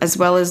art, as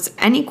well as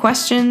any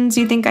questions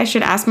you think I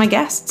should ask my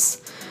guests.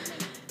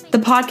 The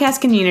podcast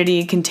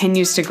community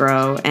continues to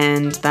grow,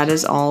 and that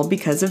is all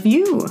because of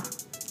you,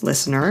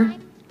 listener.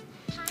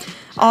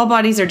 All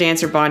bodies are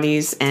dancer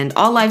bodies, and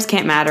all lives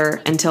can't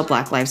matter until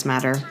Black Lives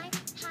Matter.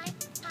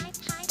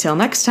 Till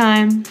next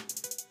time.